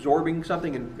and absorbing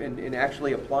something and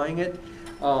actually applying it.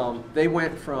 They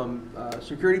went from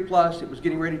Security Plus, it was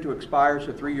getting ready to expire,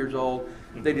 so 3 years old.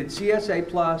 They did CSA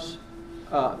Plus,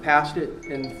 passed it,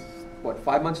 and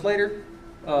 5 months later,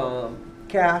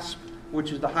 CASP,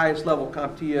 which is the highest level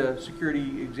CompTIA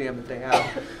security exam that they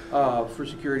have for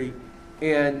security.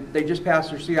 And they just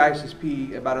passed their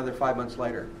CISSP about another 5 months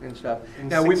later and stuff. And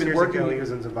now we've been working. He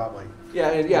was in Zimbabwe.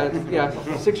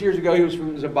 Yeah. 6 years ago, he was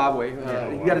from Zimbabwe. He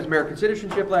got his American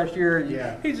citizenship last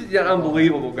year. He's an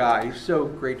unbelievable guy. He's so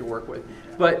great to work with.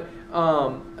 But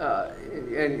I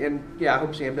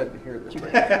hope Sam doesn't hear this.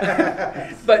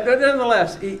 But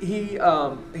nonetheless, he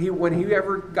when he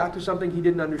ever got to something he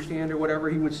didn't understand or whatever,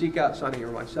 he would seek out Sonny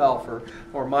or myself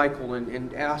or Michael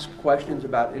and ask questions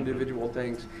about individual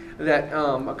things. That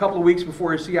a couple of weeks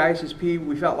before his CISSP,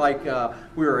 we felt like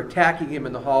we were attacking him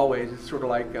in the hallways. It's sort of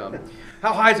like,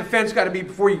 how high is a fence got to be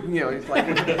before you it's like,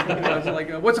 it's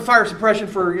like what's a fire suppression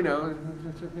for,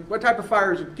 what type of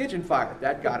fire is a kitchen fire?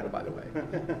 That got it, by the way.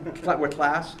 What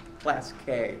class? Class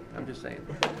K. I'm just saying.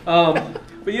 But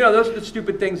those are the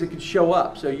stupid things that could show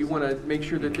up. So you want to make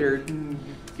sure that they're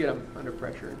get them under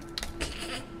pressure.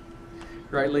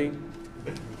 Right, Lee?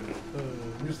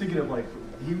 I'm just thinking of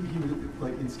he was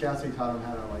like in Scouts they taught him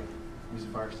how to use a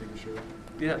fire extinguisher.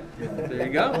 Yeah, there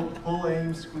you go. Pull,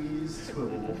 aim, squeeze,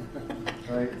 swivel.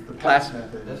 Right? The Class- pass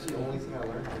method. That's the only thing I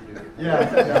learned to do.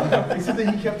 Yeah. Except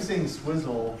that he kept saying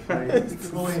swizzle. Right?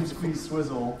 Pull, aim, squeeze,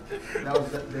 swizzle. They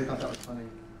thought that was funny.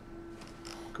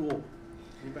 Cool.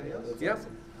 Anybody else? Yep.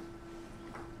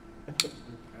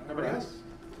 Nobody else?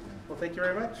 Well, thank you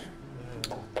very much.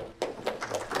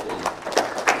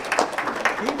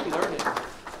 Keep learning.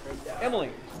 Emily,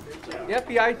 the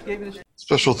FBI gave you this.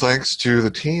 Special thanks to the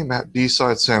team at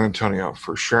B-Side San Antonio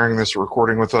for sharing this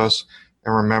recording with us.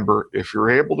 And remember, if you're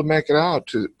able to make it out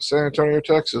to San Antonio,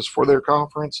 Texas for their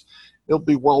conference, it'll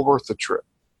be well worth the trip.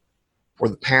 For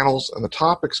the panels and the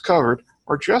topics covered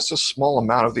are just a small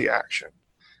amount of the action.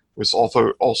 There's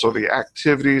also the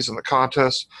activities and the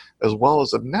contests, as well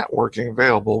as the networking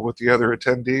available with the other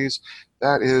attendees.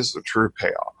 That is the true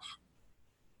payoff.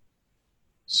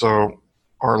 So,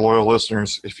 our loyal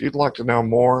listeners, if you'd like to know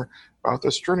more about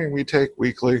this journey we take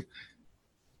weekly,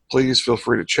 please feel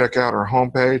free to check out our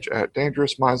homepage at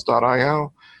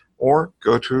dangerousminds.io or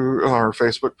go to our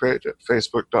Facebook page at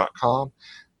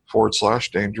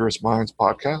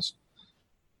facebook.com/dangerousmindspodcast.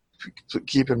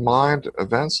 Keep in mind,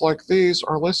 events like these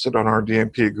are listed on our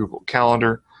DMP Google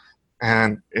Calendar,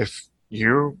 and if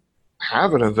you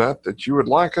have an event that you would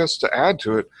like us to add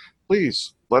to it,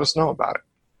 please let us know about it.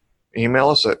 Email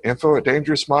us at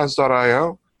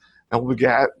info@dangerousminds.io, and we'll be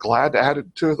glad to add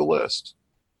it to the list.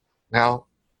 Now,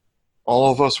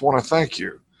 all of us want to thank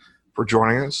you for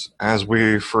joining us as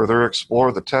we further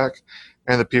explore the tech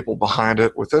and the people behind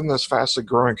it within this fastly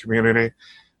growing community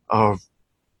of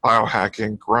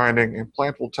biohacking, grinding,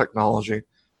 implantable technology,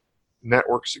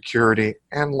 network security,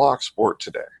 and lock sport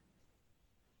today.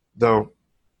 Though,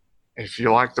 if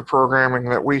you like the programming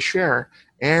that we share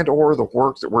and or the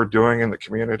work that we're doing in the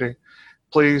community,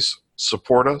 please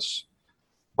support us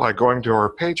by going to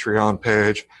our Patreon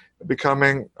page and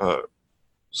becoming a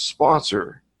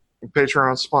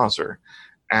Patreon sponsor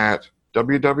at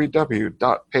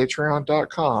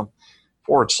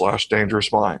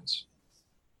www.patreon.com/dangerousminds.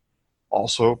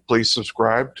 Also, please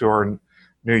subscribe to our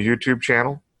new YouTube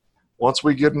channel. Once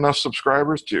we get enough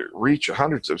subscribers to reach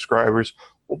 100 subscribers,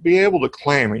 we'll be able to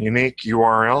claim a unique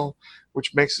URL,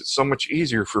 which makes it so much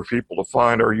easier for people to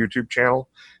find our YouTube channel.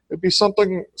 It'd be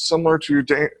something similar to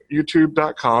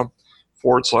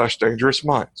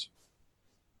youtube.com/dangerousminds.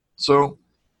 So,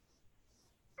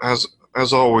 as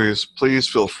always, please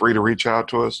feel free to reach out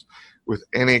to us with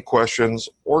any questions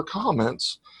or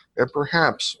comments, and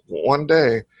perhaps one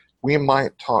day we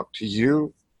might talk to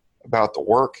you about the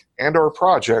work and our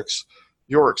projects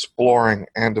you're exploring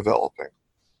and developing.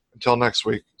 Until next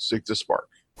week, seek the spark.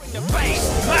 Man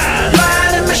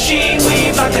and machine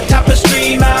weave like a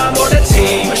tapestry, man, what a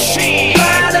team.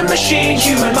 Man and machine,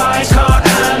 human minds can't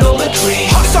handle the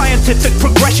dream. Our scientific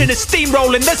progression is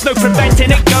steamrolling, there's no preventing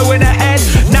it going ahead.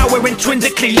 Now we're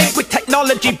intrinsically linked with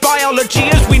technology, biology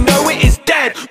as we know it is dead.